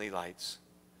heavenly lights,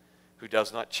 who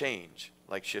does not change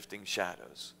like shifting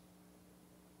shadows."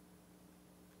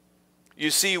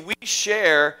 You see, we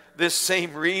share this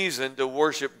same reason to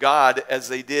worship God as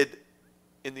they did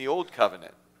in the Old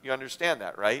Covenant. You understand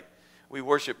that, right? We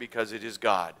worship because it is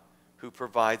God who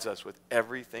provides us with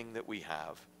everything that we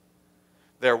have.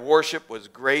 Their worship was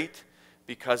great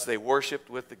because they worshiped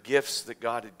with the gifts that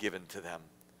God had given to them.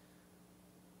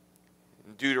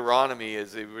 In Deuteronomy,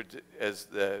 as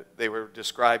they were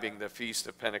describing the Feast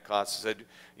of Pentecost, it said,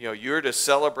 you're to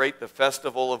celebrate the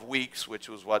Festival of Weeks, which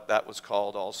was what that was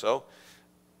called also.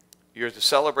 You're to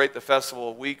celebrate the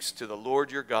Festival of Weeks to the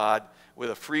Lord your God with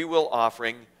a free will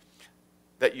offering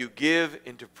that you give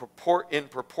in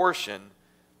proportion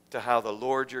to how the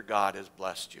Lord your God has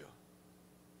blessed you.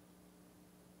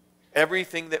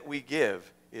 Everything that we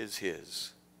give is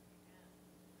His.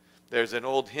 There's an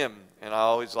old hymn, and I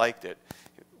always liked it.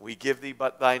 "We give thee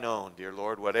but thine own, dear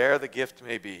Lord, whate'er the gift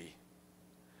may be."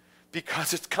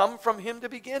 Because it's come from Him to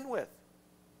begin with.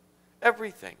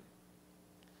 Everything.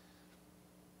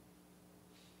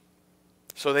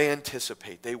 So they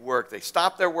anticipate, they work, they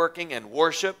stop their working and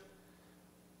worship,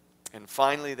 and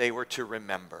finally they were to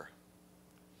remember.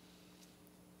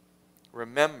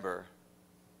 Remember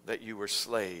that you were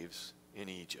slaves in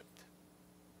Egypt.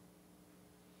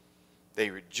 They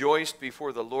rejoiced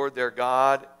before the Lord their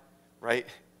God, right?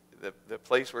 The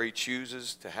place where He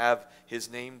chooses to have His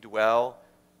name dwell,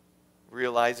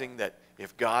 realizing that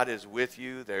If God is with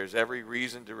you, there's every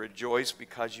reason to rejoice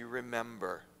because you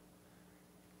remember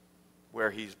where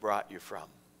he's brought you from.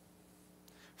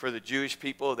 For the Jewish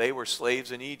people, they were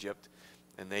slaves in Egypt,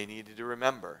 and they needed to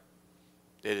remember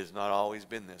it has not always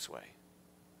been this way.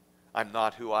 I'm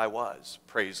not who I was.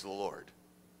 Praise the Lord.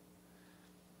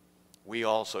 We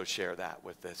also share that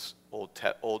with this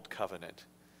old covenant.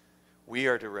 We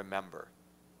are to remember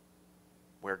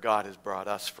where God has brought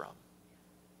us from.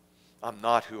 I'm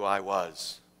not who I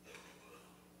was.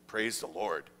 Praise the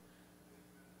Lord.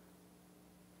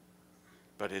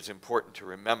 But it's important to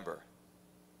remember.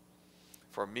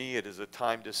 For me, it is a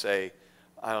time to say,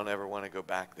 I don't ever want to go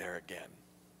back there again.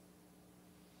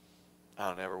 I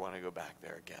don't ever want to go back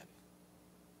there again.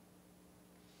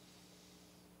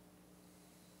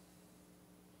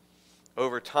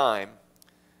 Over time,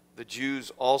 the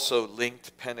Jews also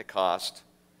linked Pentecost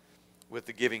with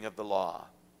the giving of the law.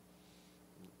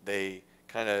 They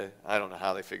kind of, I don't know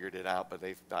how they figured it out, but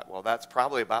they thought, well, that's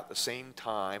probably about the same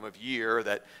time of year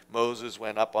that Moses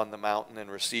went up on the mountain and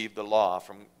received the law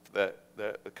from the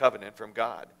covenant from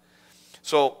God.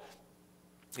 So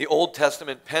the Old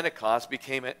Testament Pentecost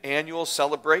became an annual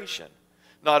celebration,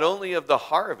 not only of the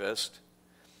harvest,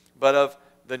 but of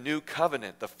the new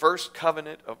covenant, the first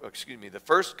covenant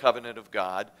of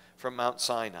God from Mount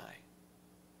Sinai.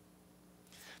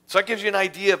 So that gives you an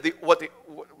idea of what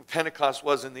Pentecost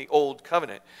was in the Old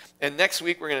Covenant. And next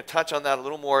week we're going to touch on that a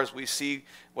little more as we see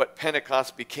what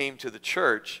Pentecost became to the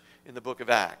church in the book of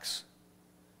Acts.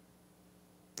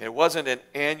 It wasn't an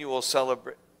annual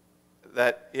celebration,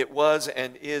 that it was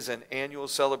and is an annual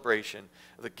celebration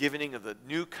of the giving of the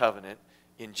new covenant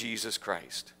in Jesus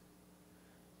Christ.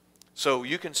 So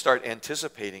you can start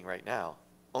anticipating right now.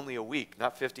 Only a week,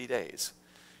 not 50 days.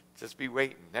 Just be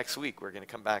waiting. Next week we're going to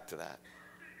come back to that.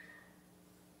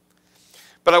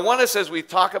 But I want us, as we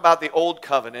talk about the Old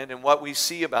Covenant and what we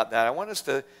see about that, I want us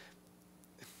to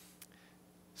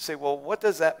say, well, what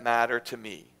does that matter to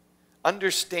me?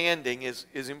 Understanding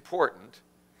is important,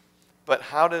 but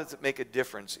how does it make a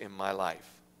difference in my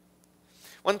life?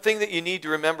 One thing that you need to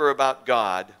remember about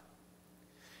God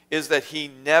is that he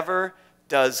never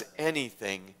does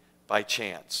anything by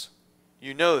chance.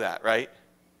 You know that, right?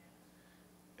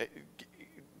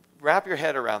 Wrap your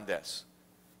head around this.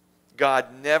 God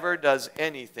never does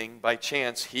anything by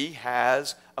chance. He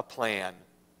has a plan.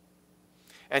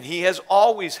 And he has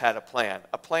always had a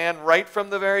plan right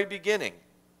from the very beginning.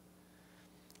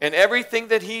 And everything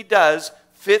that he does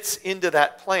fits into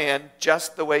that plan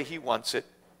just the way he wants it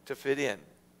to fit in.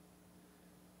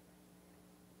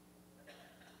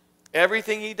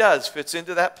 Everything he does fits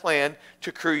into that plan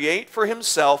to create for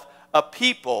himself a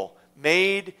people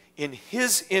made in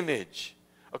his image,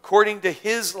 according to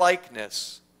his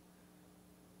likeness.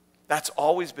 That's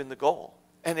always been the goal.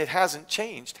 And it hasn't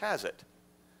changed, has it?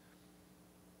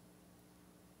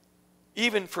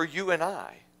 Even for you and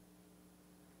I.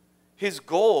 His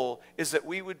goal is that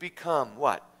we would become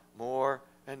what? More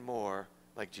and more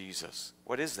like Jesus.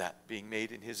 What is that? Being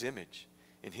made in his image,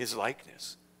 in his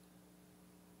likeness.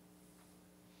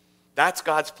 That's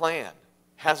God's plan.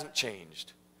 Hasn't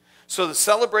changed. So the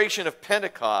celebration of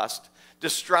Pentecost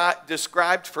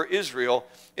described for Israel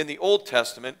in the Old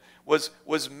Testament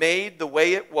was made the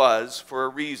way it was for a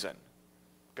reason.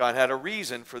 God had a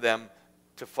reason for them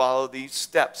to follow these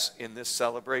steps in this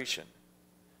celebration.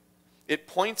 It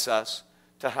points us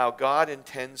to how God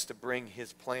intends to bring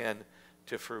his plan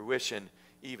to fruition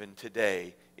even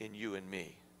today in you and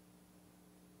me.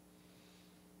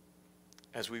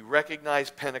 As we recognize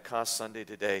Pentecost Sunday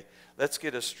today, let's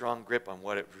get a strong grip on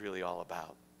what it's really all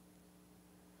about.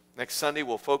 Next Sunday,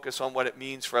 we'll focus on what it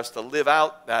means for us to live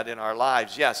out that in our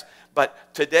lives, yes.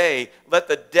 But today, let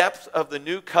the depth of the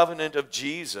new covenant of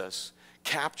Jesus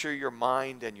capture your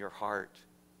mind and your heart.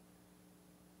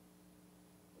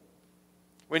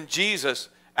 When Jesus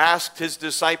asked his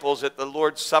disciples at the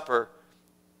Lord's Supper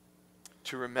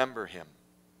to remember him.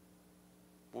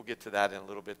 We'll get to that in a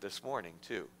little bit this morning,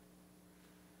 too.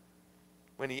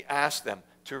 When he asked them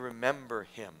to remember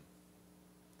him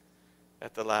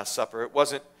at the Last Supper, it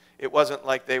wasn't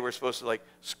like they were supposed to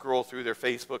scroll through their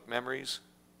Facebook memories.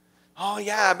 Oh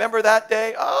yeah, remember that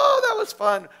day? Oh, that was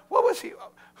fun. What was he?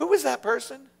 Who was that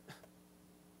person?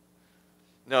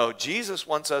 No, Jesus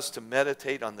wants us to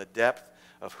meditate on the depth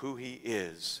of who he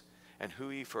is and who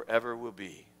he forever will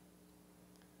be.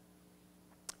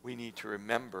 We need to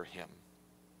remember him.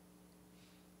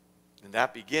 And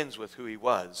that begins with who he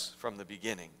was from the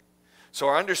beginning. So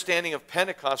our understanding of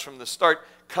Pentecost from the start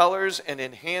colors and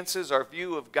enhances our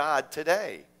view of God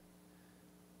today.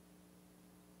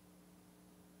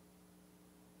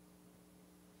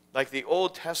 Like the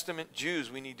Old Testament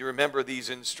Jews, we need to remember these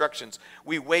instructions.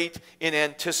 We wait in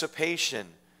anticipation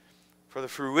for the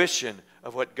fruition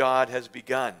of what God has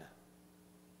begun.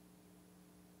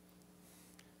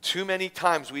 Too many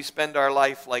times we spend our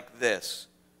life like this,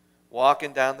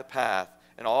 walking down the path,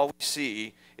 and all we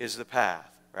see is the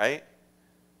path, right?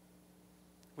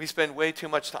 We spend way too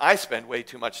much time. I spend way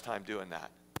too much time doing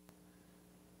that.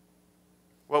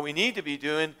 What we need to be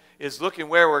doing is looking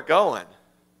where we're going.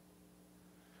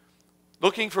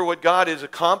 Looking for what God is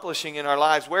accomplishing in our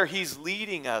lives, where He's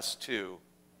leading us to.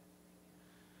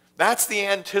 That's the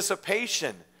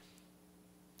anticipation.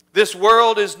 This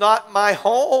world is not my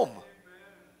home.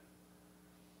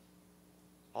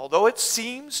 Although it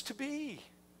seems to be.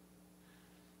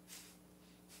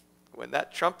 When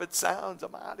that trumpet sounds,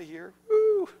 I'm out of here.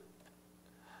 Woo.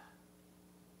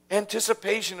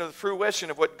 Anticipation of the fruition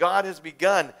of what God has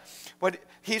begun.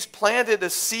 He's planted a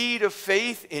seed of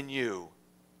faith in you.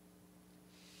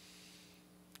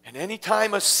 And any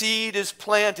time a seed is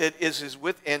planted, it is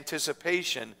with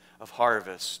anticipation of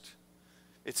harvest.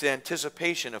 It's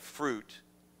anticipation of fruit.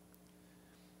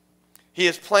 He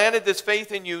has planted this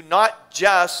faith in you not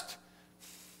just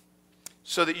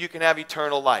so that you can have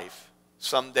eternal life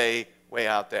someday way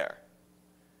out there.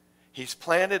 He's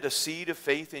planted a seed of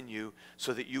faith in you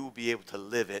so that you will be able to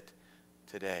live it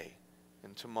today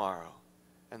and tomorrow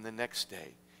and the next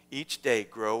day. Each day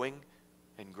growing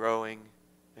and growing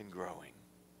and growing.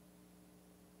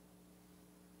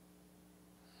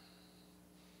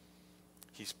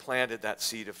 He's planted that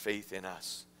seed of faith in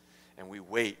us, and we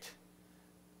wait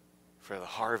for the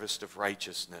harvest of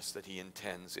righteousness that He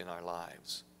intends in our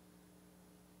lives.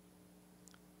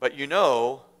 But you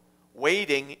know,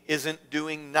 waiting isn't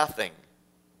doing nothing,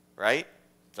 right?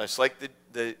 Just like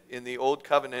in the Old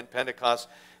Covenant Pentecost,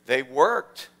 they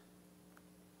worked.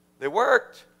 They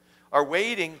worked. Our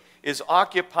waiting is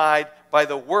occupied by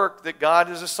the work that God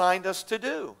has assigned us to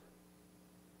do.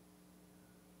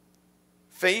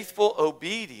 Faithful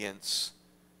obedience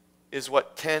is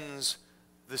what tends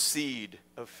the seed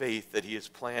of faith that He has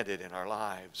planted in our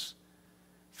lives.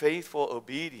 Faithful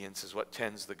obedience is what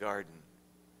tends the garden.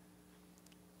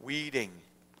 Weeding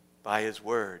by His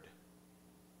word.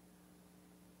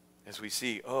 As we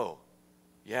see, oh,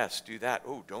 yes, do that.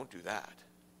 Oh, don't do that.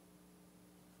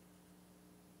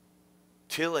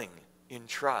 Tilling in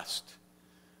trust.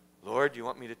 Lord, you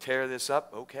want me to tear this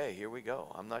up? Okay, here we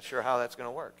go. I'm not sure how that's going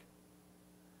to work.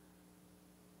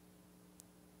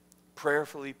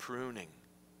 Prayerfully pruning.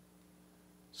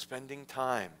 Spending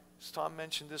time, as Tom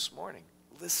mentioned this morning,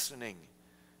 listening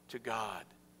to God.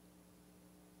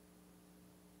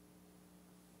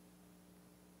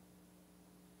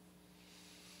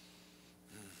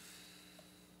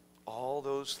 All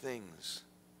those things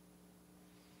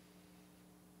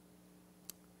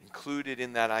included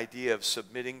in that idea of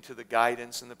submitting to the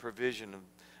guidance and the provision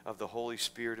of the Holy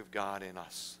Spirit of God in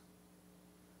us.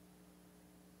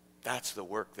 That's the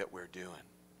work that we're doing.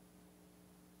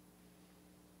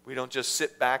 We don't just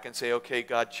sit back and say, okay,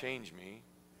 God, change me.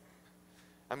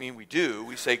 I mean, we do.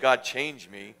 We say, God, change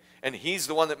me. And He's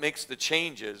the one that makes the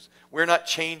changes. We're not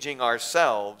changing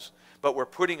ourselves, but we're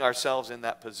putting ourselves in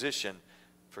that position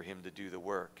for Him to do the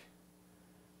work.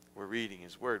 We're reading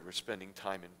His Word. We're spending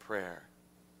time in prayer.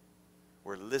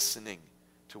 We're listening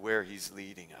to where He's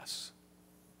leading us.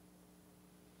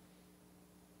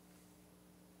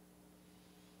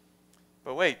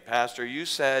 But wait, Pastor, you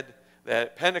said that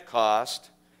at Pentecost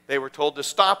they were told to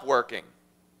stop working.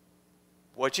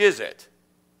 Which is it?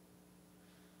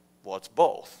 Well, it's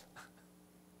both.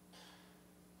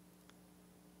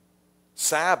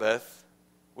 Sabbath,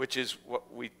 which is what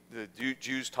the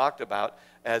Jews talked about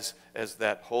as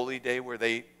that holy day where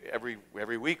they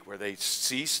every week where they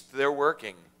ceased their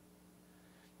working,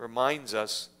 reminds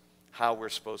us how we're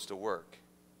supposed to work.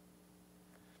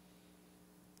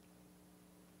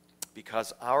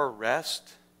 Because our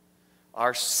rest,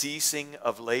 our ceasing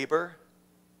of labor,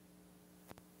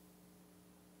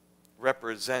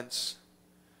 represents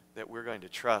that we're going to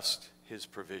trust His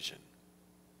provision.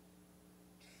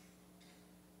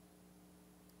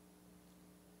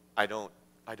 I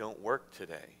don't work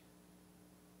today.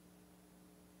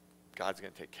 God's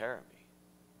going to take care of me.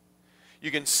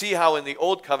 You can see how in the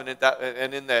Old Covenant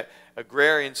and in the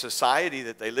agrarian society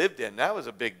that they lived in, that was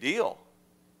a big deal.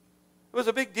 It was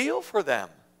a big deal for them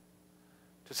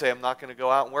to say, I'm not going to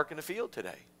go out and work in the field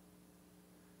today.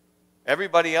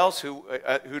 Everybody else who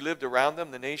lived around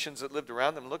them, the nations that lived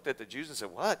around them, looked at the Jews and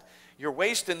said, what? You're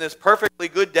wasting this perfectly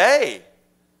good day.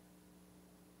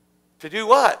 To do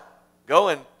what? Go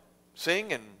and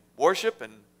sing and worship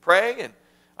and pray and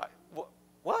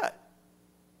what?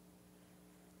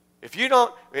 If you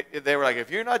don't, they were like,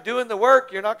 if you're not doing the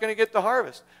work, you're not going to get the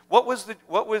harvest. What was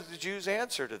the Jews'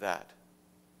 answer to that?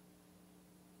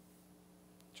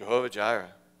 Jehovah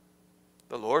Jireh,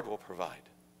 the Lord will provide.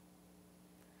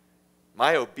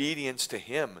 My obedience to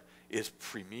him is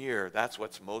premier. That's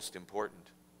what's most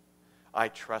important. I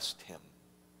trust him.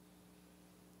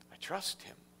 I trust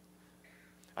him.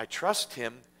 I trust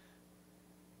him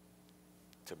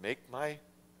to make my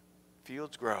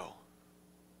fields grow.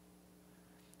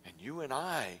 And you and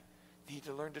I need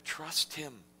to learn to trust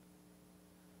him,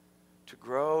 to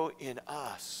grow in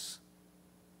us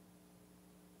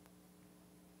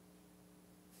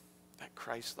that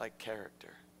Christ-like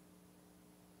character.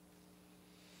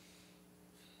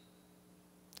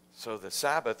 So the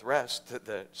Sabbath rest,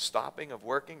 the stopping of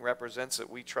working, represents that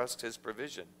we trust his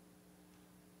provision.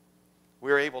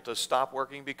 We're able to stop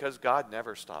working because God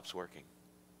never stops working.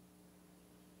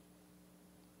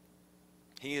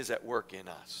 He is at work in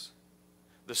us.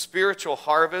 The spiritual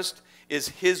harvest is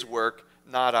his work,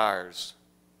 not ours.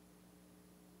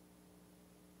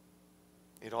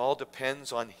 It all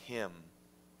depends on him.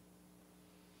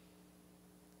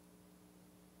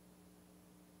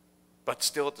 But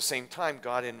still at the same time,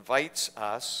 God invites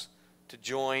us to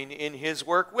join in his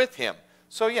work with him.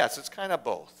 So yes, it's kind of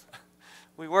both.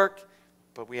 We work,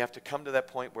 but we have to come to that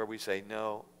point where we say,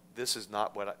 no, this is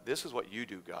what you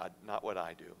do, God, not what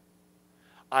I do.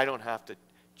 I don't have to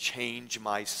change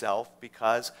myself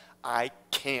because I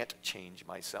can't change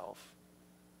myself.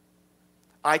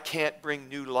 I can't bring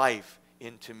new life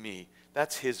into me.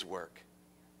 That's his work,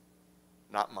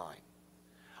 not mine.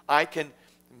 I can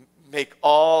make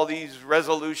all these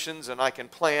resolutions and I can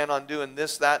plan on doing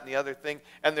this, that, and the other thing,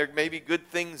 and there may be good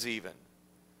things even.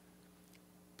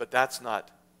 But it's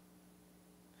not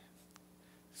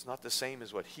the same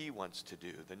as what he wants to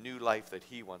do, the new life that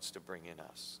he wants to bring in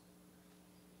us.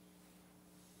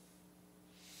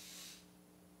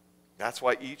 That's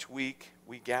why each week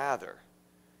we gather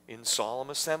in solemn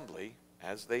assembly,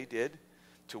 as they did,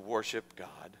 to worship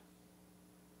God,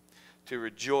 to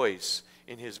rejoice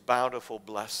in his bountiful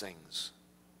blessings,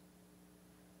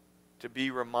 to be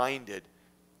reminded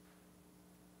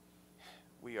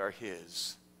we are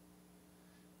his,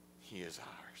 he is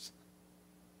ours.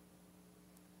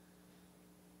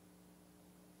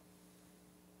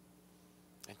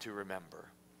 And to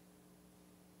remember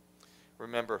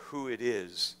who it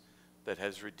is that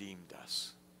has redeemed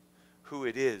us, who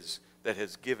it is that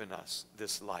has given us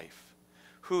this life,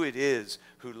 who it is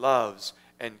who loves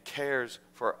and cares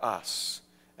for us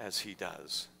as he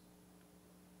does.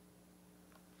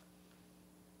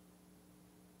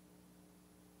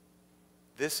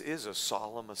 This is a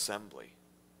solemn assembly.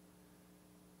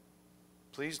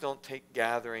 Please don't take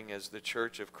gathering as the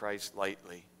Church of Christ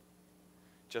lightly,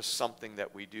 just something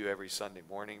that we do every Sunday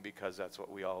morning because that's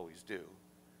what we always do.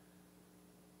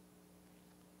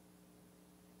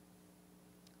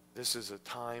 This is a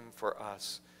time for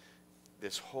us,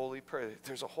 there's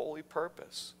a holy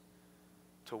purpose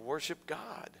to worship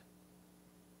God.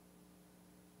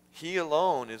 He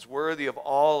alone is worthy of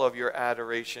all of your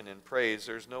adoration and praise.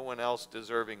 There's no one else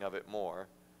deserving of it more.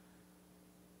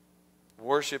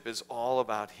 Worship is all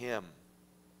about him,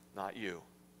 not you.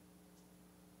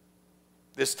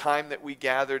 This time that we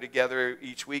gather together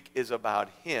each week is about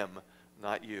him,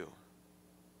 not you.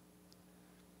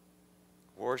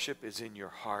 Worship is in your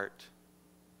heart.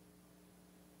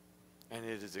 And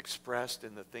it is expressed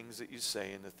in the things that you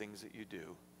say and the things that you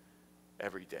do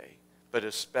every day. But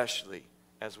especially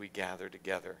as we gather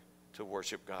together to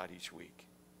worship God each week.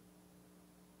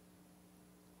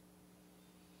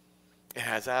 It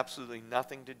has absolutely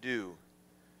nothing to do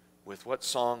with what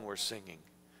song we're singing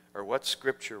or what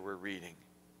scripture we're reading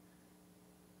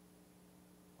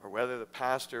or whether the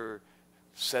pastor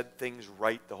said things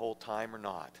right the whole time or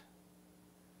not.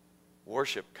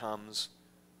 Worship comes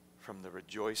from the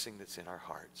rejoicing that's in our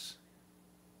hearts.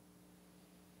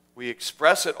 We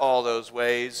express it all those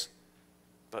ways,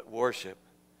 but worship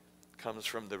comes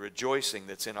from the rejoicing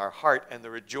that's in our heart, and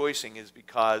the rejoicing is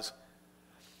because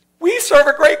we serve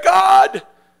a great God.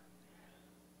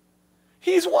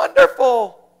 He's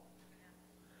wonderful.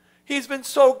 He's been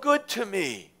so good to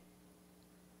me.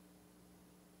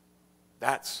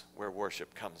 That's where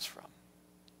worship comes from.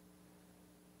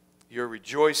 Your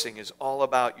rejoicing is all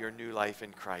about your new life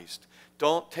in Christ.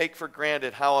 Don't take for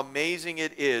granted how amazing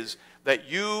it is that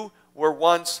you were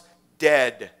once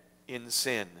dead in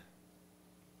sin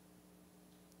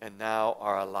and now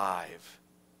are alive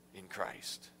in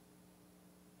Christ.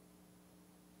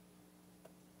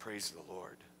 Praise the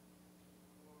Lord.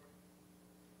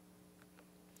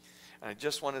 And I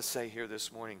just want to say here this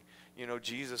morning,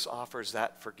 Jesus offers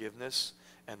that forgiveness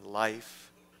and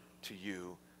life to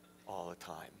you all the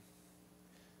time.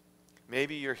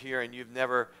 Maybe you're here and you've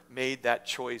never made that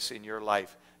choice in your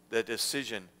life, the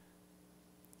decision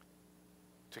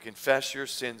to confess your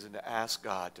sins and to ask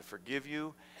God to forgive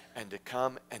you and to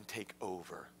come and take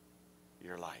over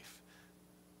your life.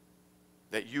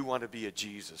 That you want to be a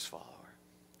Jesus follower.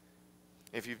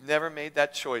 If you've never made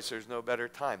that choice, there's no better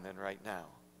time than right now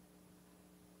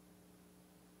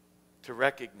to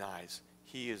recognize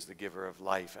He is the giver of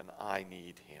life and I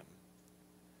need Him.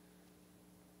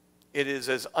 It is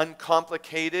as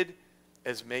uncomplicated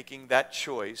as making that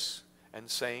choice and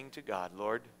saying to God,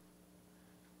 Lord,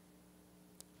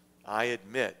 I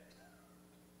admit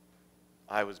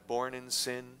I was born in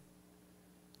sin.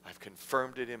 I've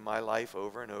confirmed it in my life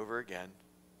over and over again.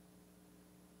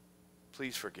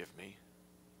 Please forgive me.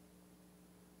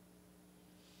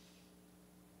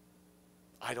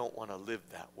 I don't want to live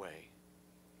that way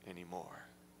anymore.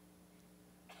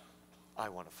 I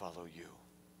want to follow you.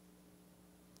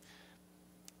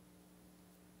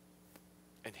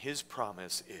 And His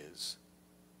promise is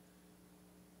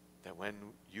that when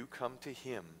you come to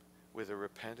Him with a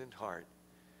repentant heart,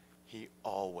 He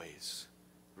always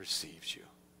receives you.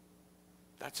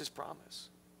 That's His promise.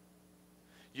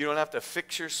 You don't have to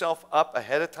fix yourself up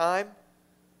ahead of time,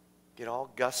 get all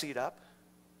gussied up,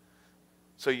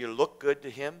 so you look good to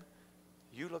Him.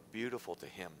 You look beautiful to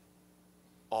Him,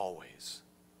 always.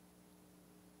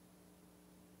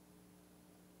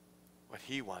 What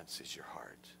He wants is your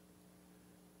heart.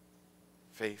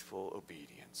 Faithful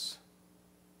obedience.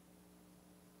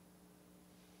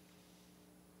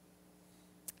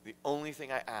 The only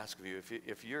thing I ask of you,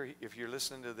 if you're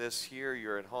listening to this here,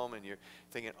 you're at home and you're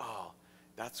thinking, oh,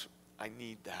 I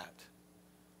need that.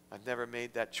 I've never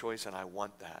made that choice and I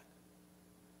want that.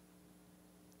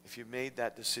 If you've made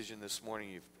that decision this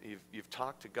morning, you've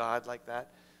talked to God like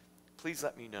that, please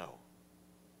let me know.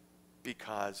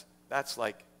 Because that's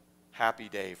like happy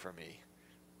day for me.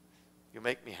 You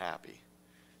make me happy.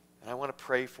 And I want to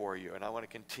pray for you, and I want to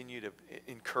continue to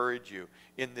encourage you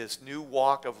in this new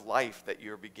walk of life that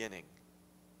you're beginning.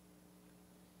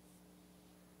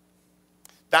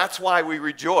 That's why we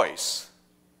rejoice.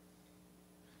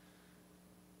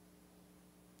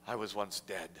 I was once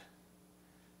dead,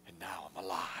 and now I'm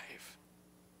alive.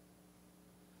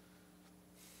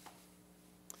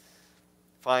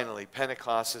 Finally,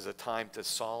 Pentecost is a time to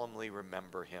solemnly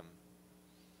remember Him.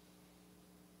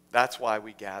 That's why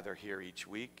we gather here each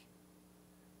week,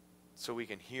 so we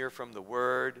can hear from the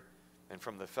Word and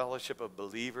from the fellowship of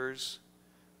believers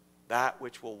that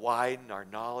which will widen our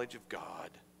knowledge of God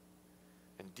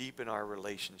and deepen our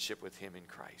relationship with Him in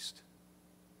Christ.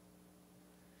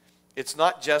 It's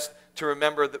not just to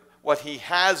remember what He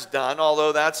has done,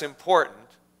 although that's important,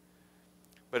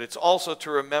 but it's also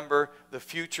to remember the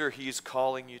future He's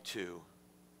calling you to.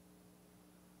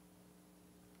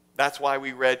 That's why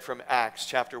we read from Acts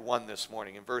chapter 1 this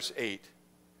morning in verse 8.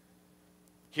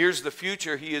 Here's the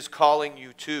future He is calling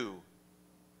you to.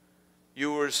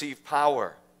 You will receive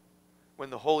power when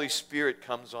the Holy Spirit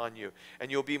comes on you,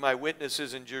 and you'll be my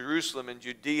witnesses in Jerusalem and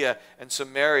Judea and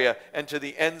Samaria and to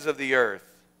the ends of the earth.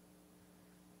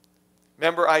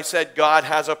 Remember, I said God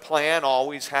has a plan,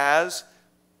 always has.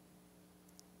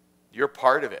 You're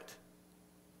part of it.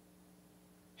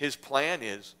 His plan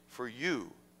is for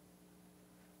you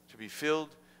to be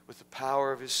filled with the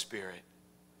power of His Spirit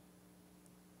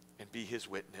and be His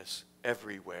witness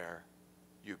everywhere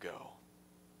you go.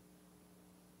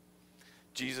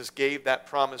 Jesus gave that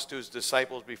promise to His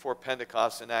disciples before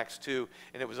Pentecost in Acts 2,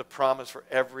 and it was a promise for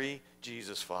every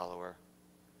Jesus follower.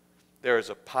 There is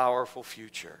a powerful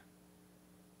future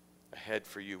ahead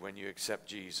for you when you accept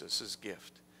Jesus'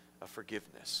 gift of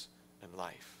forgiveness and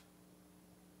life.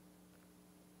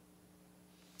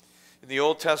 In the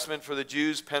Old Testament, for the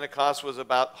Jews, Pentecost was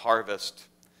about harvest.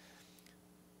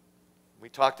 We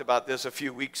talked about this a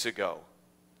few weeks ago.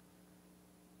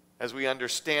 As we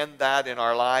understand that in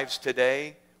our lives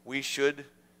today, we should,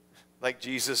 like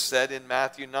Jesus said in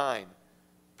Matthew 9,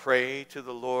 pray to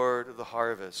the Lord of the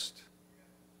harvest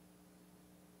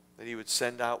that He would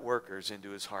send out workers into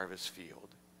His harvest field,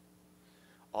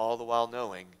 all the while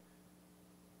knowing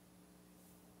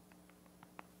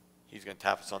He's going to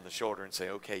tap us on the shoulder and say,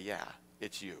 okay, yeah,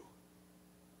 it's you.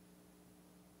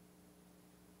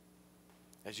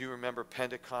 As you remember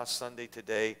Pentecost Sunday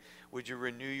today, would you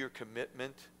renew your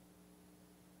commitment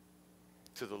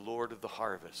to the Lord of the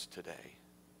harvest today?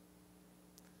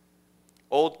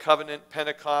 Old Covenant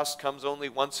Pentecost comes only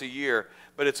once a year,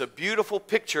 but it's a beautiful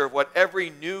picture of what every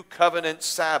new covenant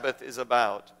Sabbath is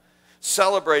about.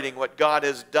 Celebrating what God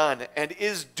has done and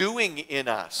is doing in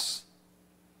us.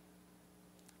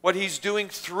 what he's doing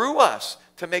through us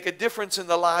to make a difference in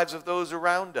the lives of those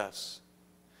around us,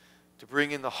 to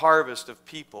bring in the harvest of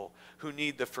people who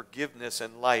need the forgiveness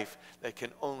and life that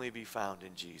can only be found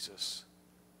in Jesus.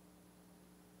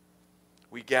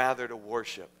 We gather to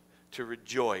worship, to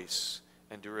rejoice,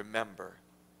 and to remember,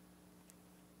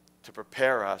 to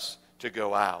prepare us to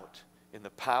go out in the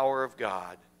power of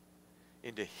God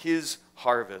into his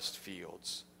harvest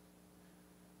fields,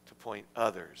 to point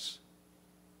others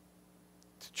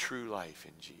to true life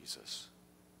in Jesus.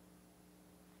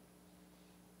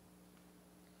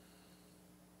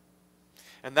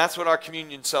 And that's what our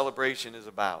communion celebration is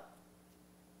about.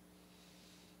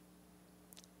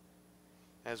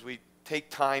 As we take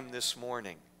time this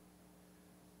morning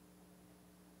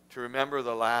to remember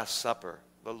the Last Supper,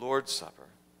 the Lord's Supper,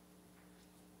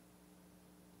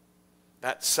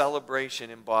 that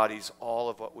celebration embodies all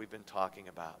of what we've been talking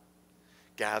about.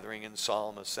 Gathering in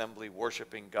solemn assembly,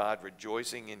 worshiping God,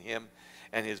 rejoicing in him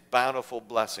and his bountiful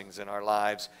blessings in our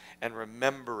lives, and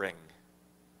remembering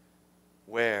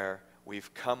where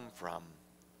we've come from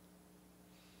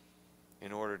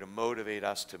in order to motivate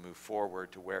us to move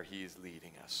forward to where he is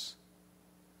leading us.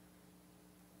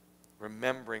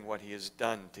 Remembering what he has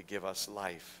done to give us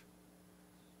life,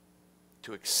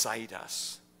 to excite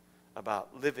us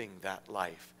about living that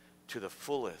life to the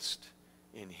fullest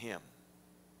in him.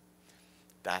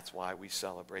 That's why we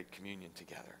celebrate communion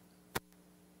together.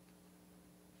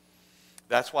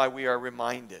 That's why we are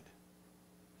reminded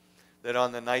that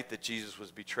on the night that Jesus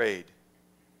was betrayed,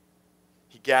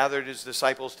 he gathered his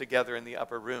disciples together in the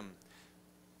upper room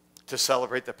to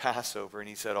celebrate the Passover, and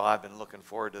he said, "Oh, I've been looking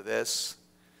forward to this.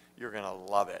 You're going to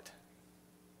love it."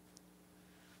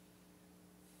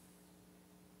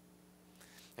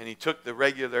 And he took the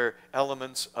regular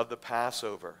elements of the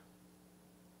Passover.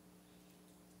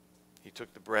 He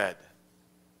took the bread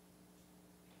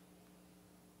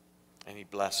and he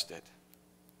blessed it.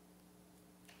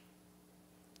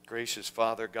 Gracious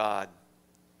Father God,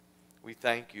 we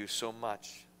thank you so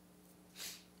much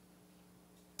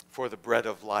for the bread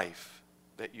of life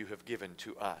that you have given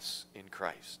to us in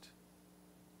Christ.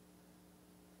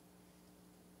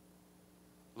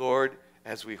 Lord,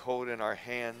 as we hold in our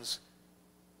hands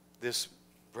this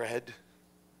bread,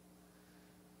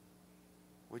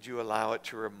 would you allow it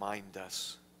to remind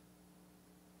us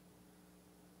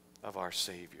of our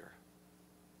Savior?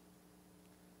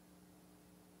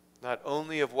 Not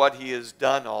only of what he has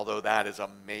done, although that is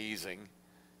amazing,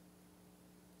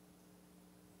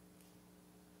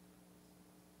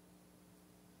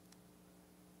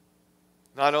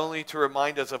 not only to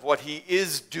remind us of what he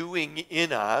is doing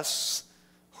in us,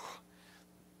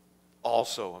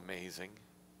 also amazing,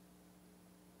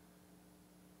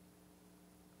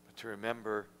 but to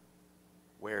remember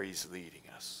where he's leading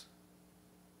us.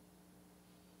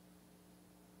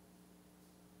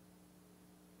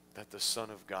 That the Son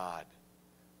of God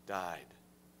died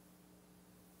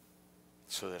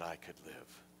so that I could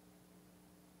live.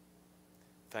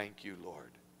 Thank you,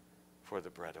 Lord, for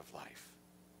the bread of life.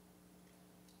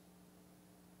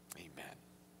 Amen.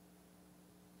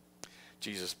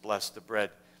 Jesus blessed the bread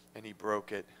and he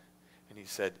broke it and he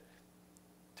said,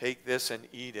 "Take this and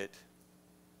eat it.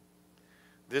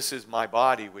 This is my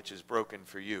body which is broken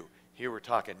for you." Here we're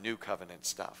talking new covenant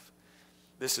stuff.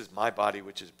 This is my body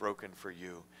which is broken for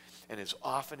you. And as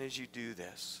often as you do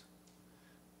this,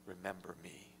 remember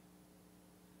me.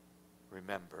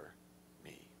 Remember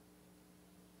me.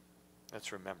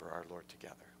 Let's remember our Lord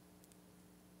together.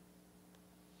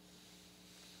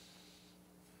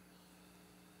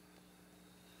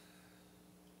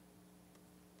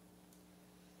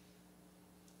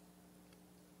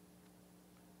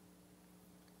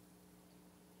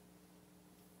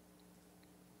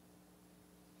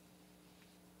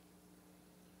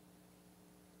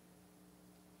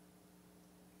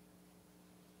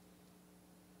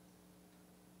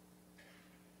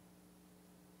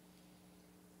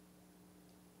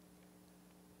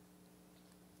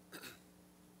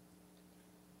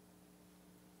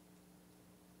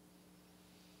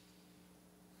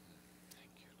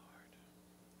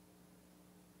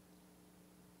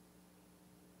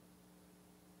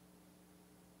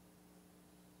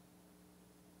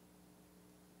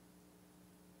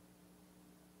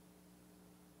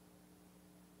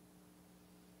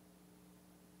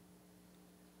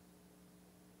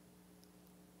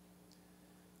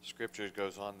 Scripture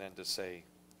goes on then to say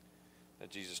that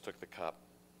Jesus took the cup.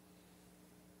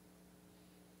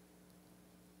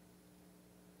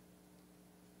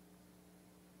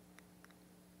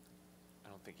 I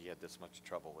don't think he had this much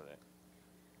trouble with it.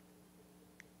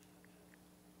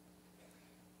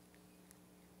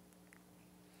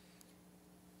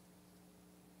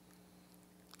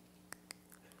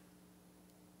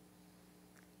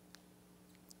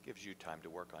 gives you time to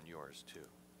work on yours too.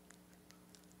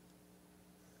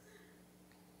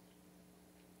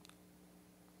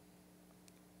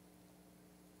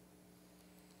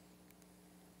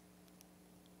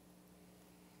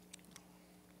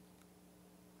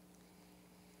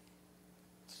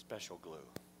 Special glue.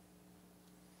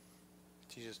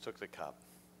 Jesus took the cup.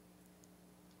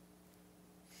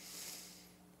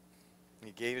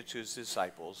 He gave it to his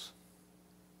disciples.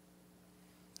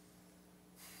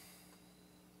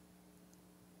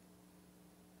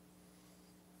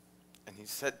 And he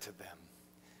said to them,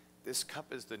 "This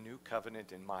cup is the new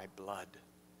covenant in my blood."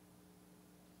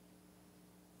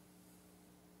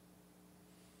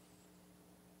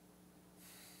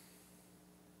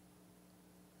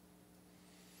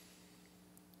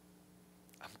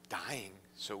 I'm dying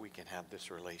so we can have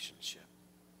this relationship.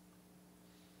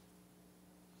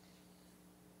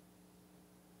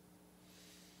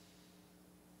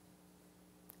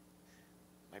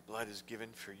 My blood is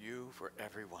given for you, for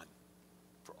everyone,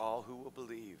 for all who will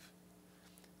believe,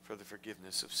 for the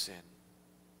forgiveness of sin.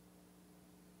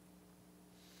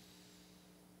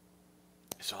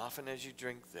 As often as you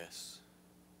drink this,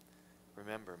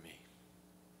 remember me.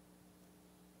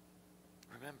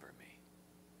 Remember me.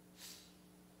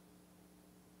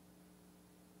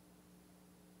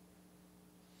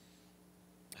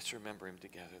 Let's remember him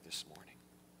together this morning.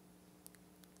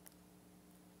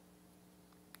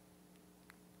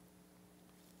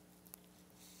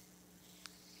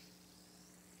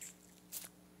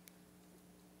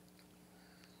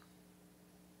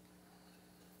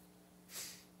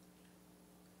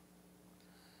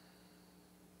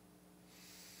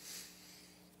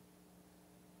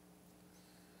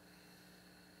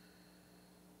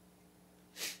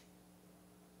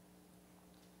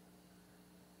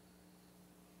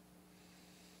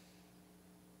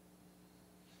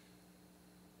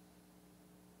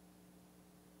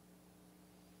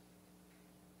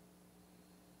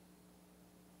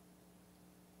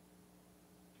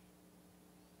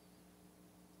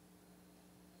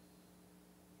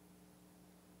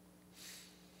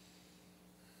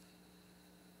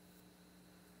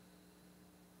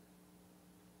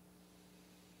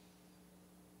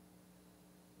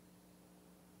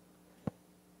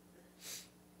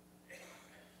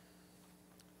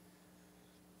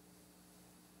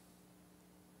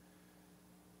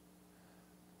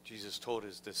 Jesus told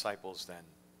his disciples then,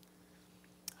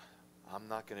 I'm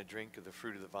not going to drink of the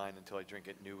fruit of the vine until I drink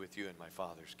it new with you in my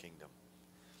Father's kingdom.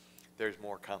 There's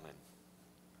more coming.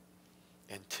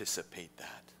 Anticipate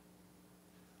that.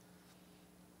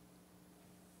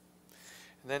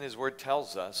 And then his word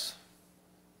tells us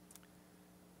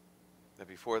that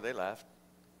before they left,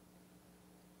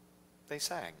 they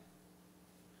sang.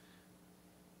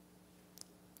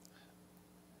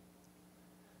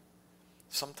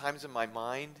 Sometimes in my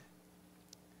mind,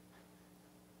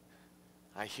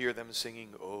 I hear them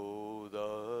singing, "Oh,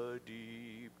 the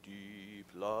deep, deep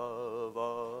love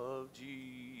of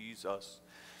Jesus."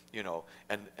 You know,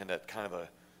 and that kind of a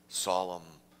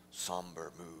solemn,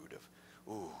 somber mood of,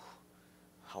 ooh,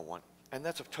 how one, and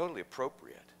that's totally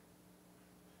appropriate.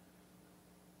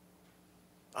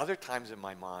 Other times in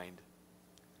my mind,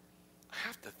 I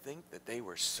have to think that they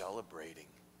were celebrating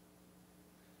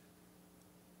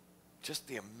just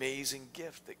the amazing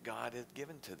gift that God had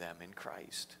given to them in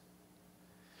Christ.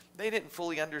 They didn't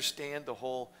fully understand the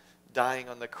whole dying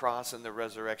on the cross and the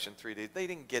resurrection 3 days. They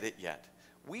didn't get it yet.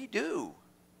 We do.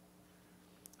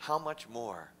 How much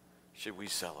more should we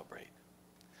celebrate?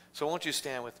 So won't you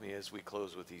stand with me as we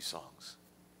close with these songs?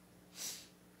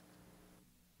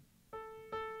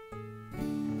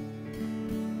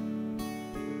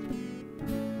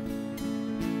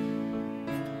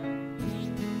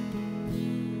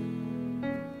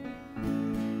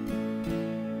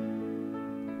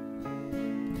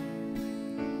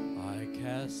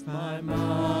 My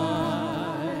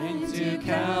mind to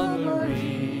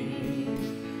Calvary,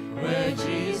 where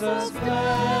Jesus bled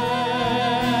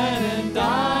and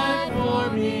died for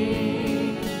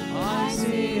me. I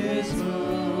see his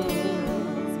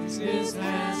wounds, his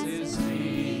hands, his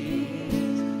feet,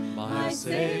 my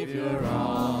Savior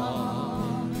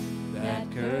on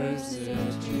that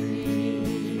cursed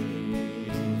tree.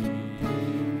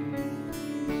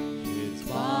 His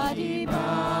body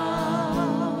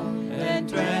bound and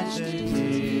drenched in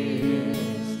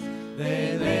tears,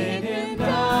 they laid him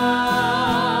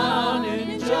down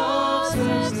in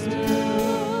Joseph's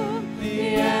tomb,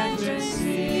 the entrance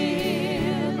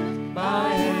sealed by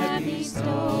heavy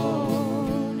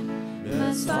stone,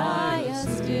 Messiah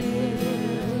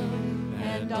still,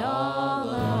 and all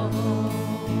alone.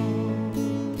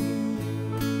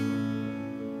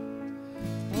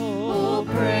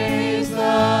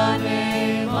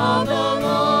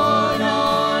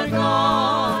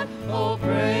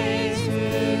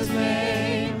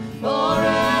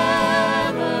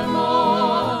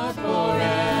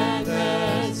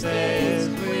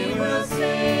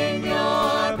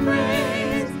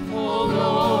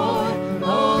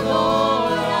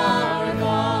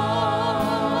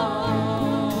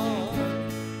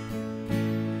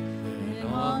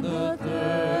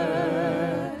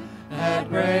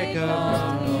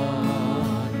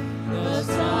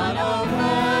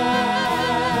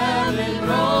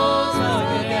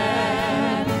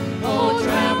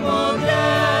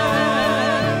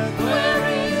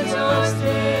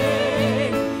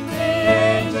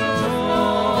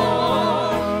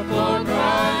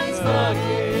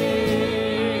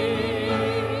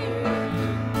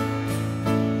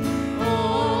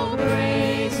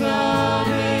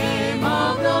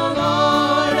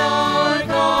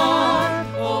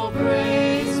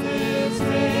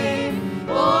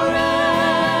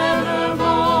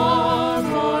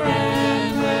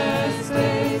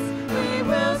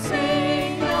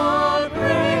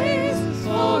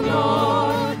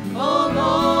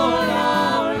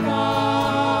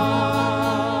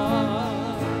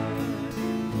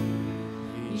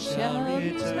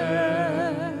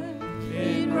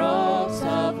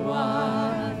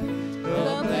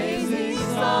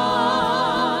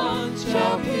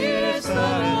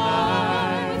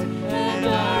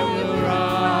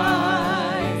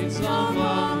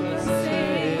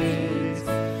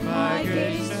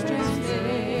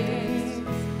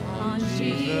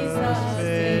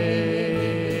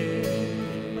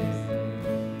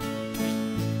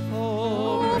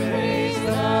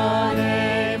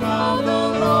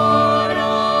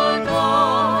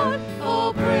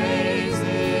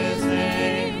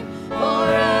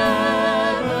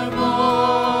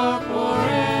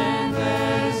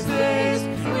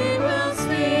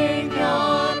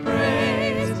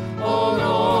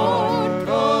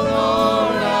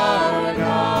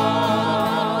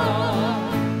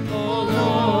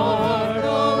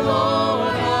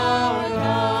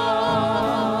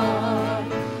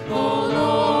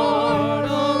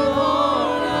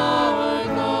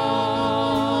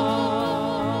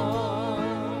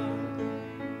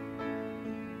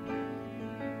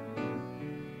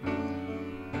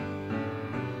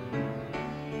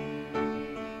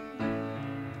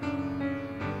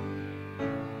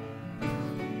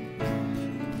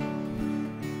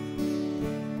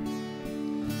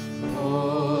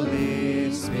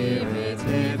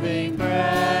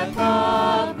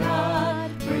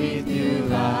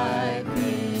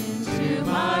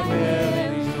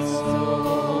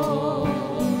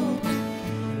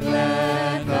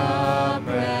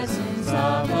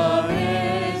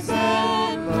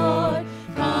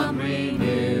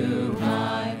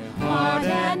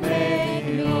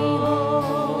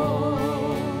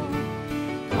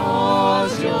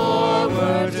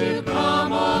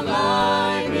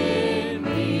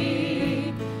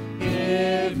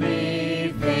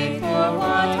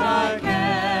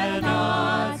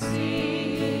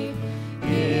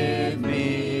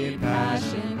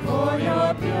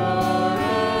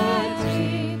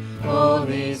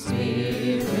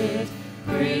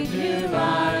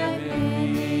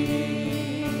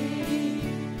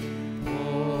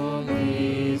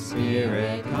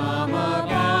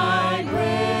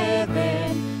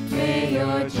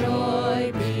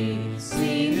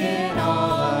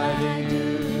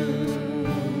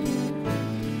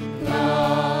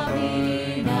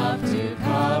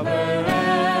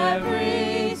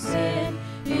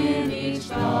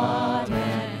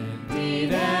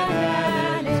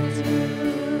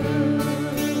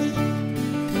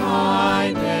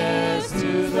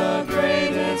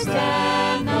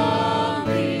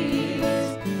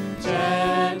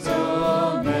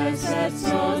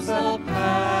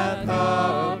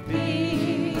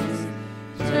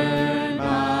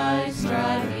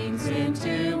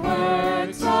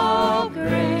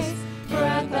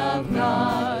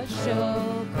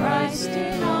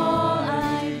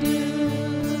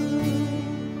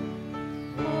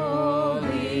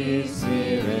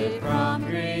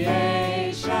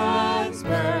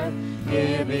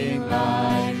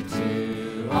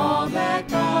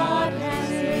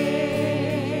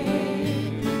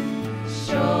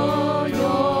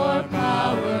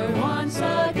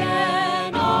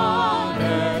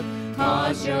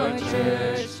 Cause your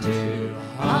church to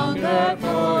hunger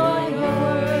for your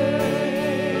word.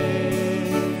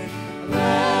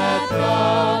 Let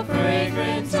the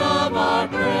fragrance of our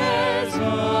prayers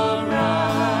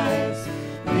arise.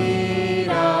 Lead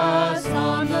us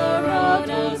on the road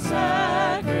to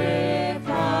sacrifice,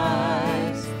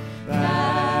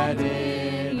 that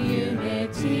in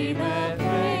unity the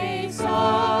praise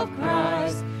of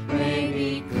Christ may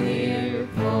be clear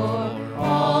for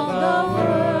all the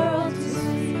world to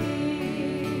see.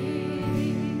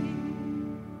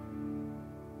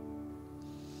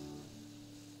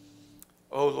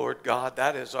 Oh, Lord God,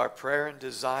 that is our prayer and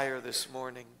desire this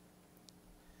morning,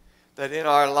 that in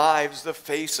our lives the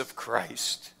face of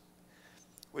Christ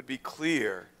would be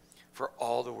clear for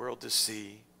all the world to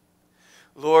see.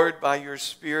 Lord, by your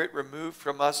Spirit, remove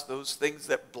from us those things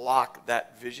that block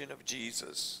that vision of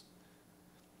Jesus.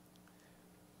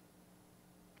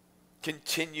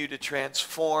 Continue to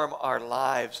transform our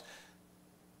lives,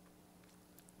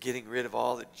 getting rid of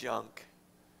all the junk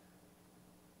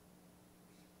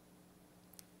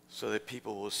so that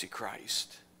people will see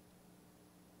Christ.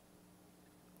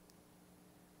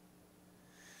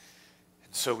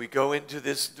 And so we go into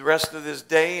the rest of this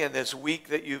day and this week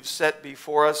that you've set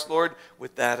before us, Lord,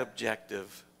 with that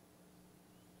objective.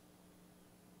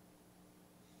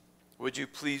 Would you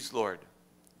please, Lord,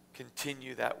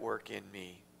 continue that work in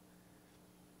me.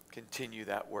 Continue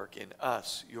that work in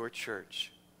us, your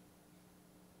church.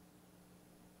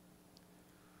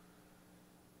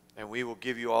 And we will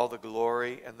give you all the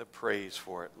glory and the praise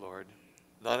for it, Lord.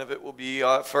 None of it will be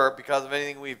because of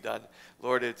anything we've done.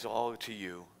 Lord, it's all to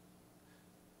you.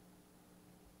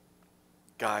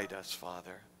 Guide us,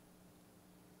 Father.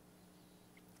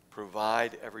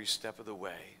 Provide every step of the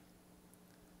way,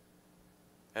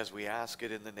 as we ask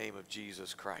it in the name of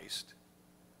Jesus Christ,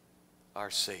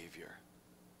 our Savior,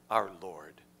 our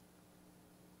Lord.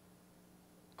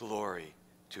 Glory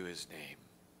to his name.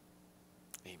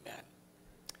 Amen.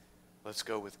 Let's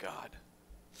go with God.